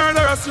man a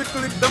murderer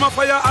strictly. Them a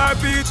fire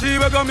RPG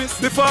we go miss.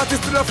 The 40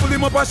 still a full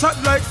him up a shot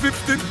like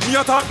 50. Me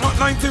a talk not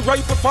 90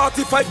 rifle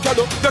 45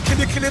 calo.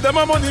 The kill them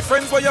a money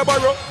friends where you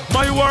borrow.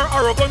 My war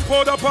arrow gun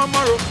powder pan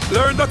marrow.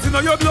 Learn that in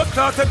your blood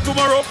clotted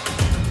tomorrow.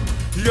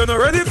 You not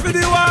ready for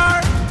the war?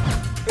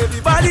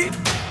 Everybody,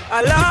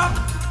 Allah,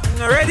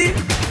 not ready?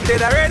 Dead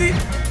already?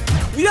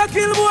 We a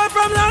kill boy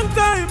from long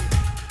time.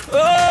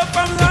 Oh,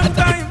 from long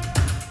time.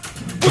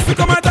 Pussy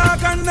come a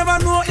talk and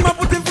never know him a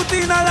put him foot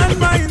in a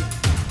landmine.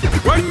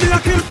 When me a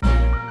kill,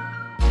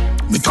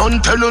 me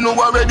don't tell you no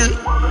already.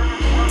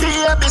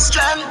 Baby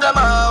strand them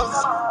off.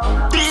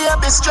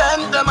 Baby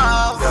strand them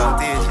off.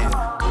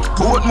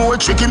 Put more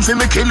chicken for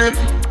me kill him.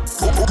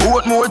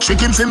 Put more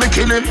chicken for me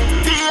kill him.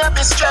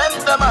 Baby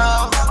strand them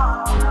off.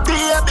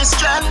 Baby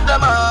strand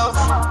them off.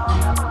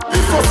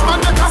 First man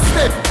make a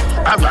step.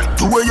 Alright,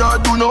 do what you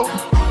do now.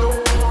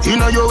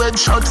 Inna your head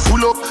shot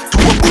full up. To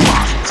a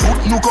boomer,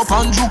 foot look up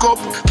and juke up.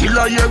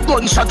 Killer your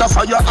gun shot a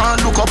fire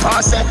and look up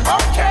and say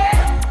okay.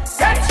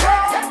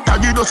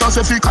 Taggy does us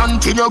if you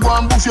continue go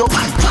and boof you.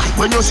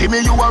 When you see me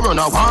you a run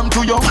a warm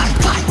to you.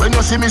 When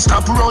you see me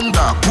stop run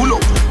dog pull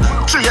up.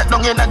 Straight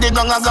down in the gang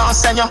a gun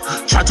send you.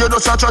 Chat you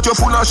does a chat you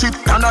full of shit.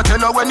 And I tell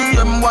you when the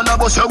M1 a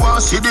bus you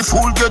want see the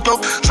fool get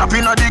up. Trap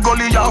inna the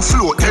gully and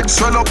float head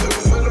swell up.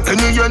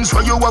 Any ends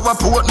where you have a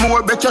port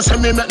more. Bet you say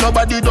me make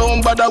nobody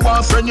down but I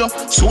want friend you.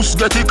 Sus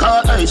get it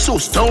call hey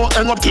sus don't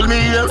hang up kill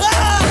me here.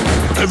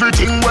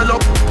 Everything well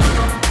up.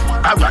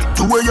 Alright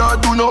do what you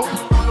do now.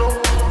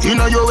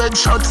 Inna your head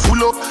shot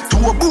full up. To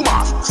a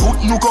boomer, foot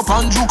look up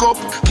and juke up.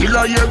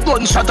 Killer your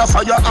gun shot a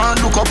fire and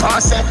look up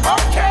and say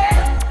okay,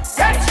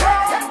 get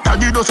right.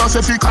 Taggy does us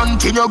if you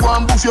continue go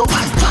and boof you.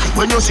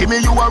 When you see me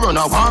you a run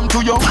a warm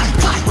to you.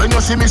 When you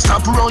see me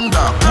stop run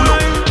dog pull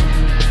up.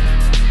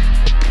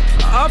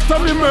 After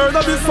me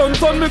murder the son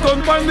turn me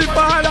gun find the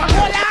father.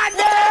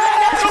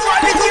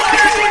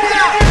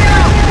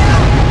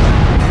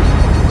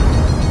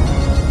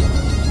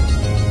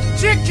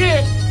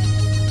 Chicken.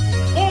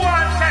 Who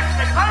wants test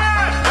me? Come on!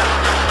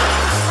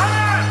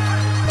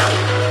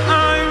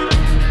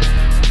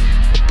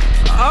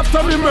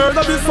 After me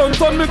murder the son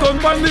turn me gun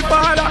find the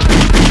father.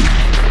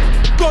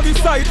 Go this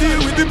side deal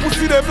with the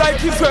pussy them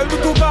like Israel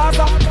to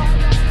Gaza.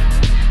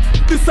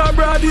 This a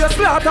brady a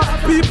slaughter.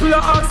 People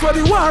are ask for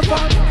the war for.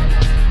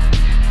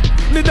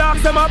 Me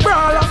dogs them a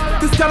brawler.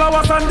 This girl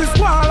was on this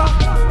waller.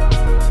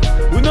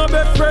 We no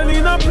best friend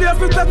in a place.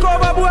 We take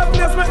over boy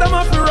place. Make them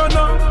have to run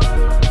on.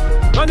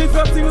 And if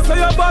you think say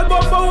you're bad,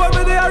 but what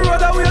me there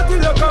road away till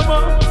you come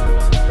on.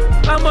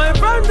 And my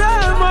friend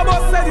them my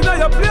boss said in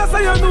your place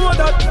and you know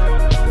that.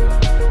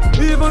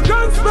 Even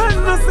guns spend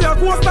no see a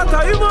ghost that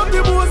I him up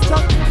the most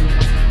chat.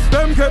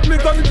 Them get me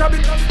gun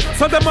habit.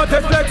 So them a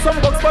take like some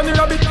bugs funny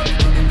rabbit.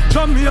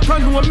 Jamaica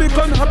know me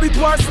gun habit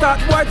war start.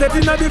 Why they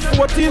in the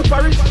 14th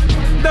parish.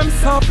 Them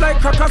soft like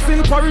crackers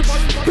in porridge.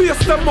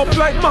 Paste them up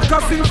like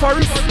macas in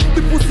forest.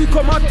 The pussy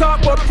come and talk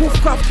but poof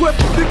crap whip.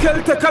 The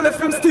girl take a left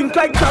him stink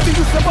like crabby.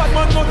 You say bad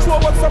man not sure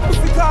what's a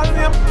pussy call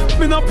name.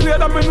 Me not play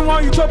that me know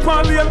you jump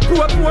on lane.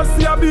 Put more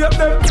see a beat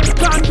them.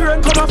 Can't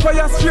drain come a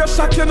fire straight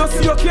shot. You know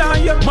see you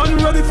can't hear. Man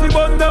ready for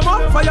burn them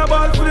up.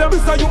 Fireball flame.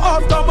 This are you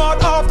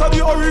aftermath after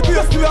the hurricane.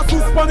 Yes we are too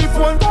funny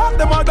phone.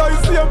 Them a die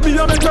same. Me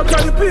a make you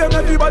cry pain.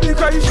 Everybody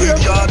cry shame.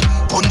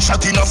 Punch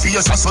shot in a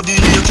face. I saw the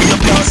lake here.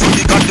 So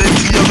the goddamn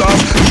tear off.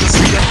 You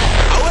see it?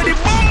 I want the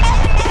bomb.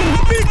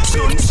 Big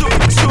son, big son.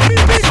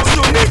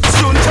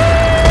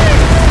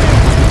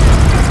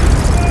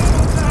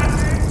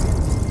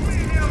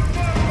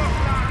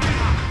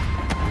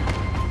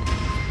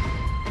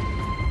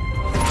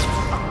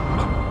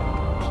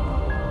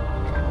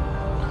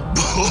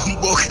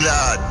 Buck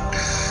lad.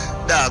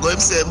 Dog, I'm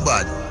saying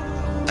bad.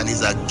 And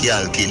he's a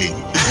girl killing.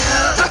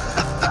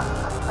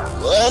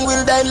 When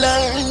will they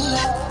learn?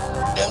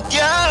 Them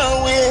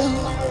can't win.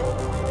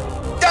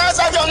 Cause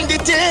I done the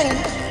thing.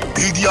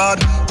 Big yard,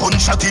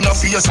 punch shot in a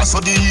face. I saw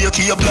the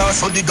AK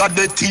blast, so the god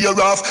they tear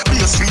off.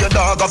 Base for your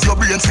dog, of your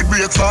brain for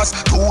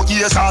breakfast. 2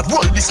 years hard,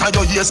 roll this on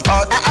your ears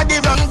part. I the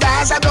wrong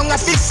guys, I don't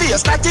have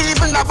face. Not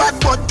even a bad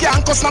bud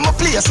can't cause my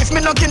place. If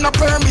me not give no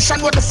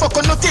permission, what the fuck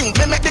on no thing?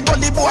 Me make the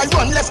gully boy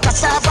run left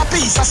cassava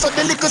piece. I saw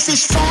the little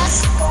fish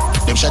fast.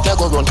 Them shot ya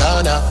go run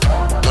corner.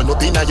 Turn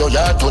up inna your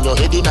yard, turn your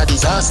head inna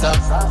disaster.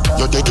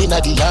 You dead inna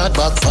the yard,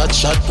 back fat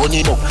shot,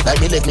 bunny mo. Like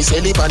me left me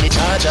sell it on the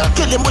charger.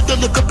 Kill him with the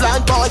little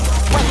blind boy.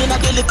 One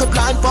inna the little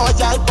blind boy,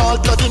 eyeball.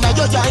 Blood inna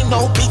your eye,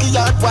 no big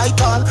yard, white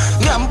on.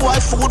 Yam boy,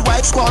 food,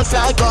 white squall,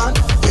 fly gun.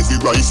 Heavy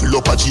rifle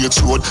up a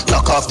Jake's road.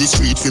 Lock off the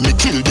street for me,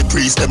 kill the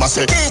priest. Them a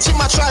say, teach him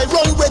a try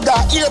run with the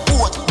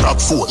airport. Rock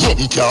foot,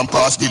 nothing can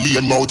pass the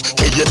lane mouth.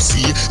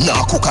 KFC,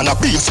 now cook and a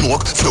beer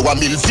smoke. Flour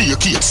mill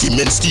vacate,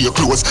 cement stay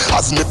close.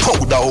 As me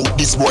powder out,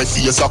 this boy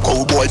face a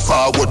cowboy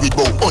forward with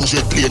about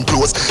 100 plain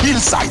clothes.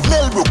 Hillside,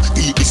 Melbrook,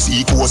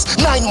 PEC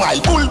coast. 9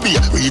 Mile, Bull Bay,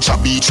 reach a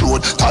beach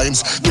road.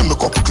 Times, give me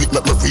couple clip,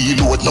 make me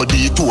reload. No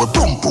detour,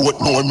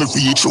 Bromport, more me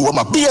reach home.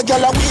 A big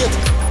girl a wait.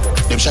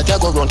 Them shot ya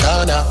go run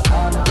corner.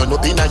 Turn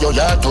up inna your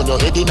yard, turn your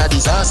head inna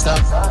disaster.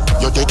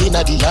 You dead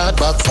inna the yard,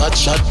 back fat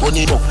shot,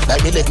 bunny mo. Like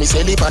me left me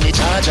sell it on the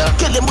charger.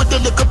 Kill him with the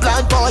little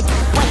blind boy.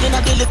 One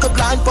inna the little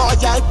blind boy,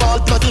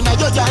 eyeball. Blood inna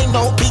your eye,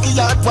 no big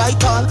yard,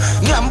 white on.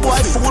 Yam boy,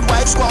 food,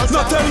 white squall.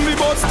 No tell me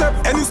about step.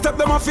 Any step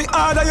them off the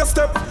harder you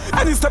step.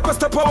 Any step a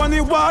step when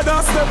he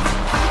water step.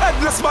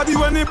 Headless body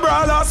when he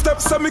brawler step.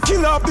 So me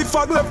kill off the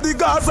fag, left the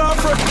Gaza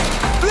fret.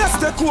 Let's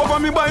take over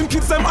me buying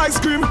kids them ice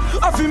cream.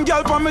 Have him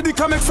gal pa me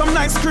can make some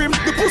nice cream.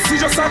 The pussy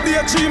just have the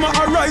dream a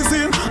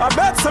rising. I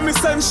bet some me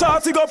send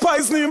shorty go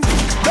poison him.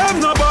 Them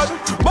no bad,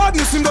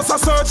 badness him just a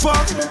search for.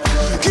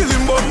 Kill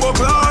him bumbo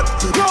clad.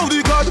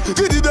 Rowdy God,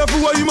 give the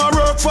devil what him a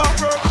work for.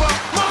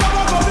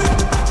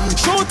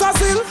 Shout a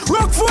seal,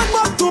 rock foot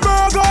back to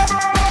burger.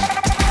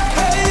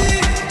 Hey,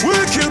 we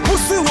kill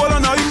pussy while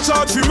and I in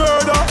charge for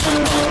murder.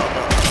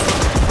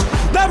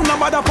 Them no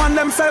bad upon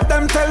themself,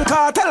 them tell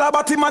cartel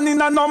about him and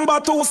in a number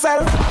 2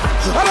 cell.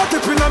 I don't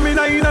tip in a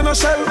mina in a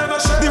shell.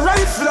 The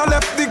rifle a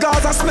left the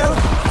Gaza smell.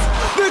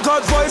 The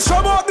God voice,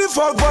 from out the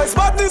fuck voice.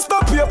 Badness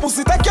stop your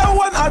pussy, take your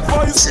one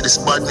advice. See this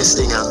badness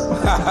thing,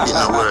 it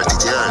not worth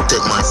it, yeah.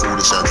 Take my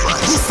foolish advice.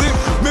 Pussy,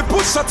 me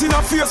put shot in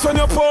a face when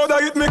you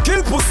powder it. Me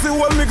kill pussy,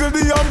 well me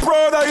the I'm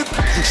proud of it.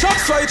 Shot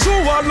fly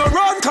through wall, no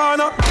round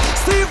corner.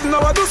 Steve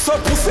now I do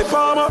some pussy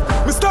palmer.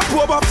 Me step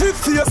over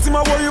 50 years, see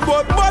my worry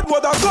about bad.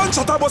 But a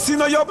gunshot I bust in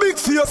your big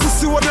face. You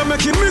see when you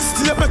make it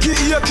mistake, make it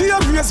ear clear.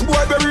 Race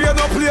boy, bury and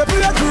play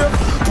great.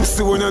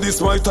 Pussy when you this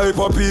my type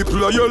of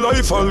people, your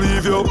life I'll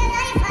leave you.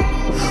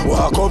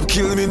 Walk up,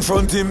 kill me in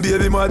front him,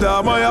 baby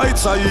mother, my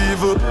heights are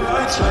evil.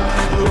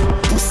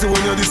 Pussy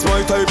when you this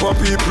my type of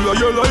people,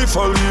 your life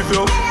I'll leave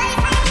you.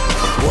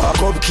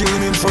 Walk up, kill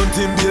me in front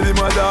him, baby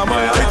mother,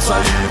 my heights are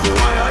evil.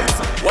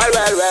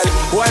 Well,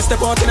 boy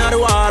step out in the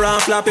war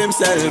and flap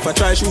himself. I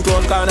try shoot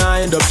one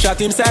corner, end up shot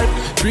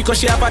himself.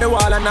 Ricochet up at the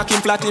wall and knock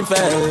him flat him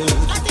fell.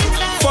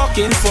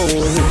 Fucking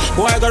fool.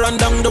 Boy go run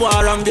down the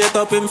war and beat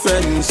up him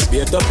friends.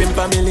 Beat up him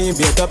family,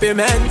 beat up him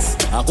ends.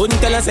 I couldn't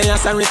tell her say I'm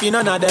sorry for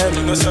none of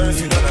them. No sorry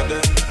for none of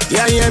them.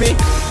 Yeah, you hear me?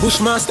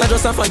 Bushmaster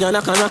just a fire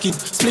like a rocket.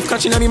 Split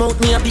catching on me mouth,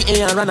 me up the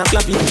air and run a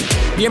clap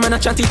it. Be a man a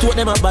chat it, what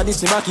them up bad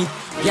this back it.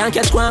 Can't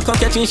catch one, come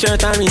catch in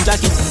shirt and ring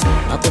jacket.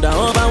 I coulda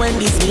over when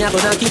this me a go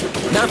knock it.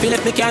 Now feel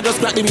like me can't just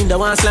crack the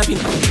window and slap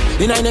it.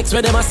 The next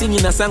where them a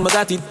singing a song, but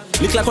got it.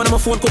 Look like one of my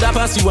phone coulda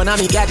pass you and I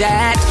me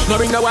gadget. No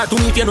bring the war to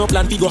me if you no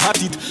plan to go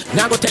hot it.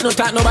 Now go take no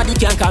talk, nobody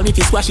can call me if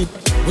you squash it.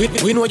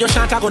 We know your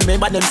shot, I gon'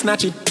 remember them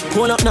snatch it.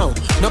 Hold up now,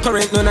 no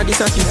current, none of this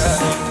a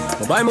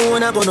kiss. Buy my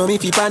own, I gon' know me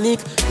if you panic.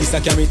 This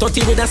a carry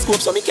 30 with a scope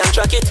so me can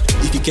track it.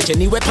 If you catch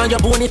any weapon, your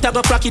bone it, I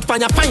go crack it.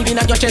 Find your 5 in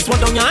your chest, one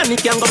down your hand,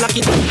 it can go block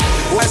it.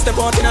 Boy step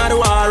out in the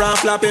war and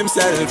flap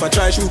himself. I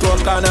try shoot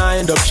one corner,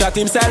 end up shot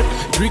himself.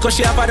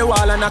 Ricochet up at the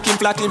wall and knock him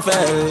flat, him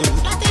fell.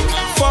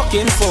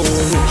 Fucking fool.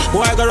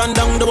 Boy go run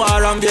down the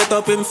war and beat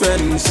up him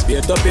friends.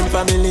 Beat up him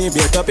family,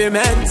 beat up him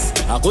heads.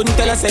 I couldn't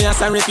tell her say I'm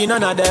sorry for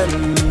none of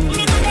them.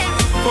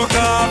 Fuck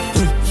off.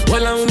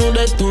 Well, I know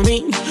that to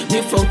me.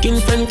 Me fucking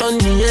friend on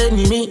me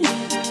enemy.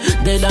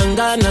 Dead and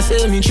gone, I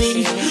say me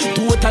tree.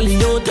 Totally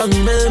out of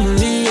me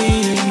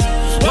memory.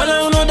 Well,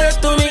 I know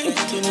that to me.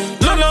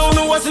 No,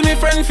 no what's me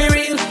friend for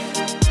real.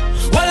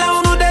 Well,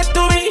 I know that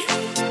to me.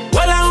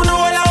 Well, I know.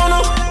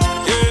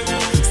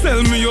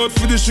 Sell me out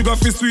for the sugar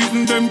fi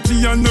sweeten them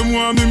tea and them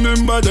want me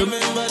remember them.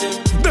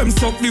 Them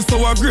suck this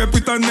sour grape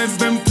with and nets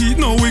them teeth.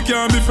 Now we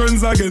can't be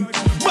friends again.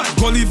 Bad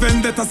gully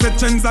vendetta set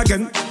trends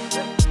again.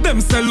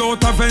 Them sell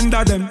out a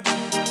vendor them.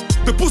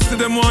 The pussy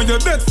them want your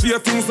dead fear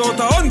things out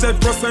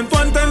 100%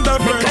 one tender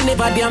friend. Make a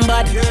never damn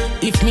bad.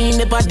 If me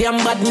never damn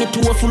bad, me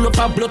too full up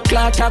a blood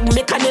clot tag.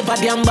 Make a never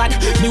damn bad.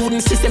 Me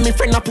wouldn't see me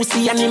friend a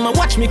pussy and him a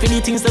watch me for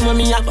the things them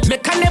me have.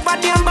 Make a never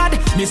damn bad.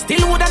 Me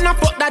still woulda not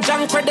fuck that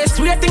junk credit.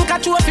 Swear think I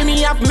chew for me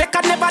have. Make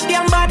a never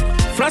damn bad.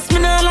 Frost me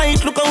no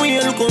light, look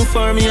away, look on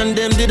for me and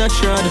them did a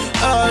shred.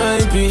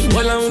 R.I.P.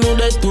 Well I know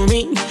that to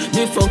me.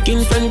 Me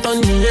fucking friend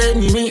on me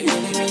enemy.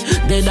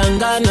 Dead and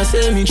gone a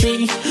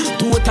cemetery.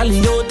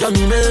 Totally out of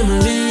me memory.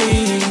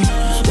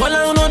 Well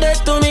I know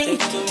that to me.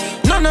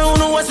 None of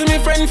you was me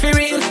friend for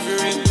real.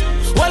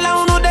 Well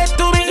I know that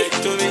to me.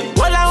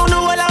 Well I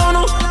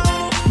know.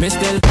 Me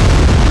still.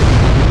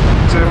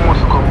 So you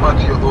must come back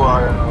to your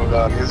door, you know,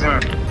 dog. You see me?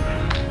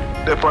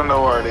 Dep on the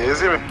word, you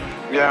see me?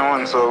 Yeah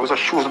man, so we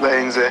shoes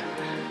behind there.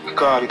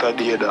 Call it a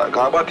day, dog.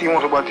 Cause back you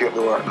must back to your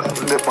door,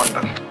 dog. Dep on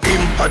that.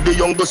 At the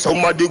youngest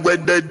somebody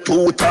wet dead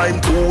 2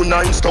 times 2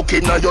 9 stuck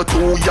in your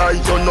 2 eye.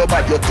 You know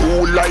bad, you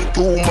 2 light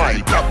 2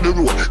 mile. Block the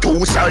road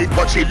 2 side,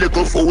 but she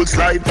little fool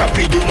slide. Tap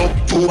him up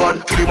 2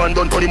 1. Kill him and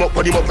done, turn him up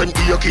and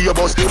ear key your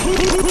bus. So you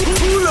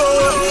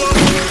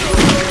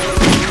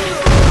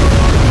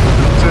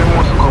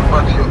must come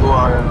back to your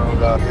door, you know,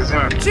 dog. You see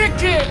me?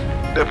 Chicken.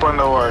 Dep on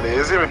the word,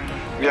 you see me?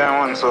 Yeah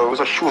man, so we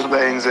shoes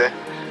behind there.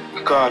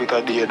 Call it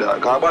a day,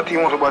 dog. Cause back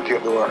you must back to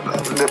your door,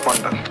 dog. Dep on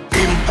that.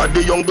 At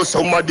the youngest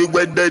somebody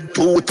wet dead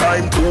 2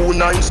 times 2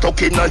 9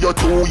 stuck in your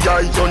 2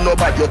 eye. You know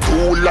bad, you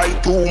 2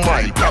 light 2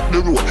 mile. Block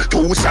the road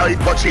 2 side,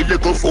 but she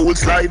little fool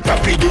slide.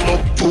 Tap him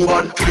up 2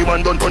 1. Kill him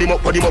and done, turn him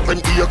up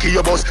and ear key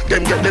your bus.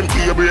 Them get them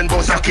key your brain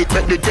bus. Knock it,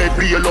 make the dead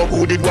real up.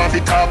 Who did want to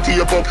talk to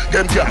your bum?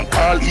 Them can't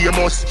call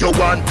Amos. You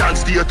want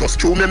dance status,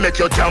 true me make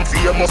your jam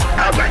famous.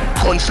 Alright,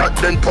 gunshot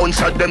then punch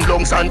at them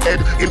lungs and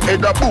head. Him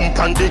head a boom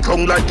and they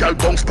come like y'all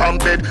bunks palm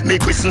bed. Me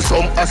christen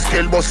some a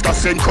scale buster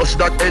send crush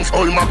that ends.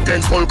 All Mac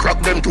 10s full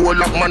crack them to a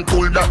lock man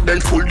pull that then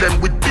full them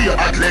with beer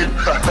at lead.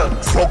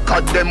 Fuck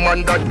at them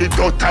and that the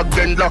dot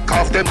again. Lock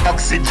off them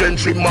oxygen,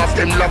 trim off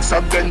them locks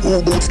again.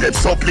 Who boots them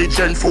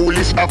supplicant,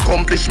 foolish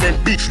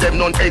accomplishment. Beach them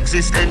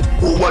non-existent.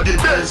 Who are the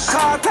best?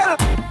 Cartel.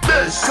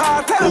 Best.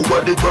 Cartel. Who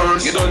are the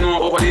worst? You don't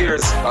know over the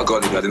years. I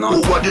got it,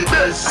 know. Who are the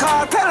best?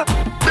 Cartel.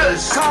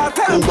 Best.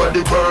 Cartel. Who are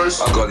the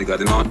worst? I got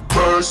it, know.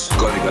 First.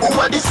 Got it, who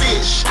are the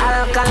fish?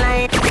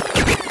 Alkaline.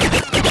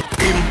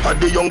 At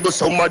the youngest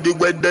somebody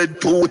wet dead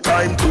 2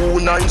 times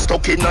 2 9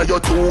 stuck in your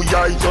 2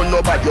 eye. You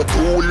know bad, you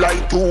 2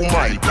 light 2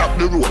 mile. Block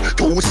the road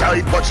 2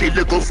 side, but she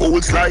little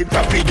fool slide.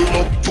 Tap him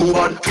up 2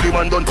 1. Kill him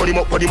and done, turn him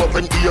up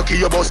and ear key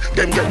your bus.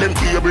 Them get them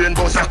key your brain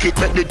bus. Knock it,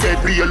 make the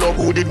dead real up.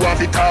 Who did want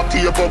to talk to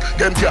your bum?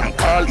 Them can't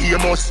call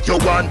Amos. You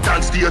want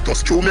dance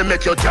status, true me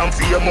make your jam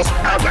famous.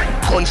 Alright,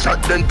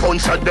 gunshot then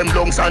punch at them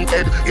lungs and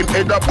head. Him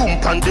head a boom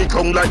and they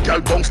tongue like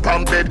y'all bunks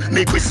palm bed.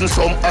 Me christen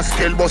some a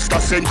scale buster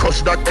send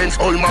crush that ends.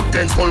 All Mac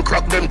 10s full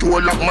crack them to a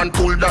lock man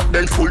pull that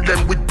then full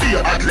them with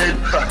beer at lead.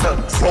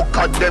 Fuck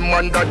at them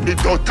and that the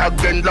dot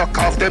again. Lock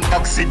off them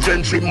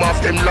oxygen, trim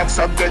off them locks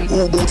again.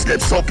 Who boots them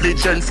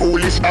supplicant,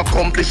 foolish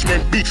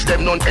accomplishment. Beach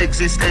them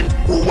non-existent.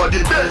 Who are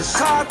the best?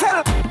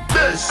 Cartel.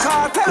 Best.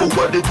 Cartel.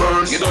 Who are the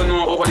worst? You don't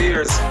know over the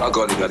years. I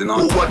got it,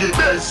 know. Who are the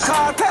best?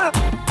 Cartel.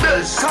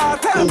 Best.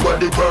 Cartel. Who are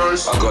the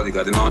worst? I got it,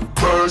 know.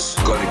 First.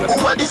 Got it,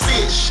 who are the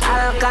fish?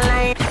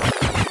 Alkaline.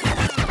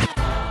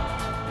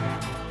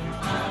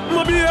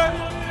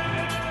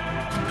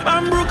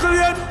 I'm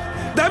Brooklyn,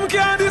 them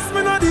can't diss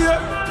me no dear.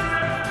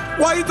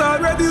 White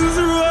already is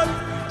the road,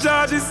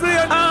 George is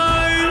saying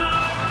I'm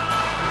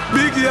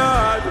big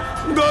yard,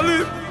 go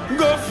live,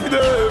 go for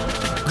them.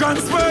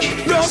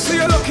 Gunsman, don't see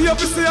you lucky up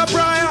to see a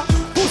prior.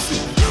 Pussy,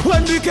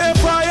 when they can't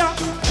fire.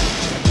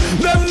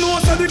 Them know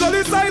so the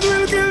gully side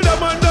will kill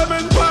them and them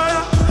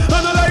empire.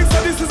 And I like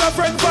so this is a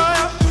friend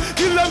fire.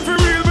 Kill them for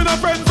real with a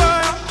friend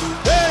fire.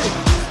 Hey,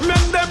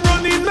 make them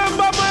run in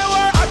number my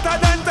war hotter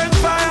than 10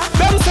 fire.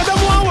 Them say them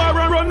want war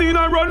and run in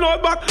and run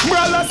out back.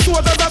 Brawler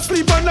sodas that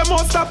sleep on them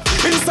most stop.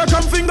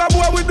 Instagram finger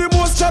boy with the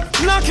most shot.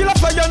 Knock kill a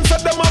fire and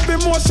set them up the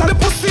motion. The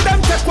pussy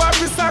them take war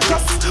with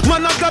circus.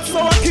 Man I got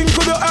so a king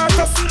to the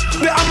arcus.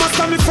 The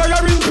Amazon me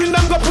firing pin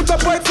them go put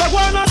up white flag.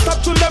 Wanna stop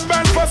till them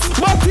burn first.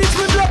 But teach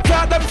me blood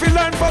clot them feel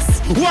learn first.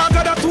 Walk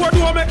that word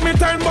don't make me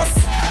turn bus.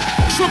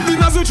 Shoot the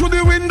nozzle through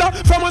the window.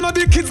 From one of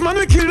the kids man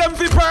we kill them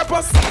for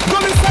purpose. Go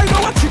inside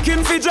our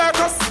chicken for jerk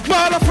us.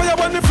 Ball of fire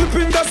when they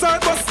flipping the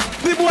circus.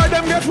 The boy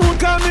them get food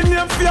calm in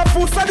name for your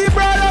food. So the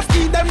brothers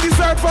eat them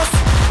dessert first.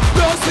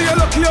 Don't see you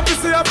lucky up to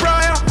see a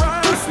prayer.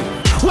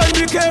 When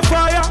we get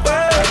fire,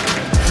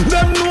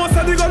 them know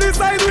so the gully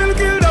side will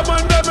kill them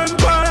and them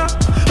empire.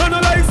 And I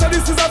like so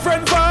this is a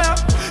friend fire.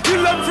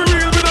 Kill them for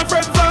real with a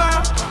friend fire.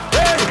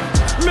 Hey,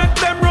 make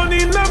them run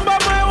in number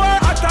my war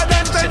hotter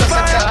than 10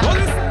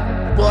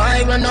 fire. Boy,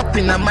 I run up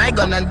in a my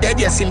gun and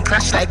dead, yes, him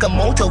crash like a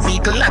motor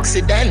vehicle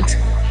accident.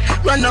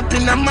 Run up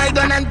in a my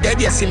gun and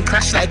dead, yes, him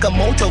crash like a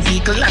motor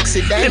vehicle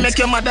accident. They make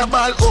your mother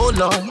ball, oh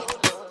Lord.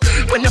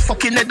 When you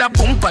fucking head a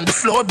bump on the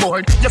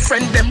floorboard. Your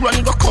friend them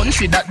run go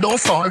country that don't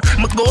fall.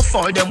 Me go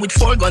for them with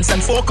 4 guns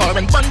and 4 car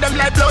and burn them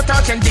like blow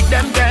torch and dig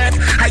them dead.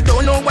 I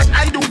don't know what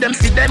I do, them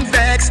feed them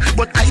vex.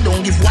 But I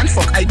don't give one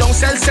fuck, I don't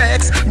sell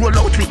sex. Roll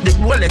out with the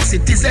Rolex,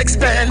 it is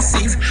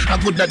expensive. I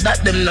good at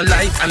that, them no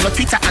like. And no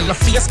Twitter and no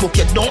Facebook,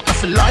 you don't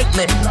have to like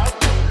me.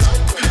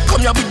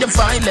 Come here with the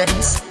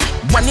violence.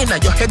 One in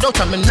your head out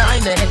of my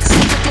 9X.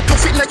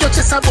 Puff it like your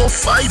chest about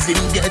 5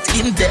 in get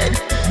in dead.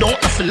 Don't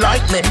have to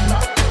like me.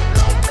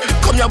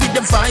 Come here with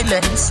the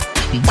violence.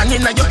 One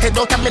in your head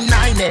out of my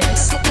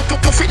 9X.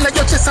 Puff it like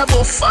your chest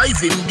about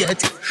 5 in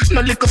get.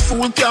 No little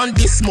fool can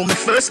diss me, my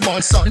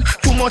firstborn son.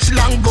 Too much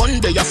long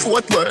gun, they a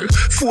 4th world.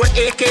 4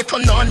 AK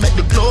turn on, make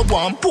the globe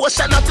warm.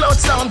 Portion of cloud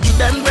sound, give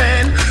them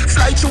rain.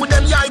 Fly through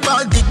them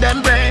eyeball, dig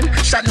them brain.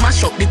 Shot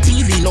mash up the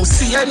TV, no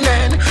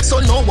CNN. So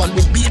no one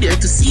will be there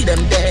to see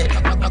them dead.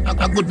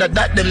 I good at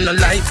that, them no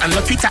like. And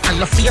no Twitter and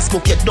no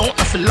Facebook, you don't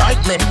have to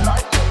like me.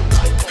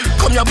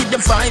 Come here with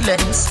the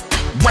violence.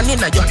 One in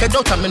your head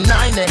out of my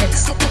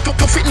 9X.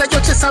 Puff it like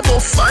your chest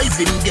about 5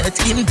 in get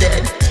him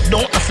dead.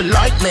 Don't have to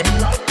like me.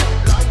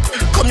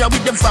 Come here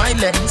with the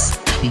violence.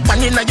 One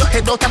in your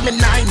head out of my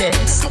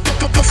 9X.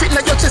 Puff it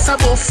like your chest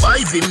about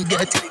 5 in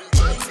get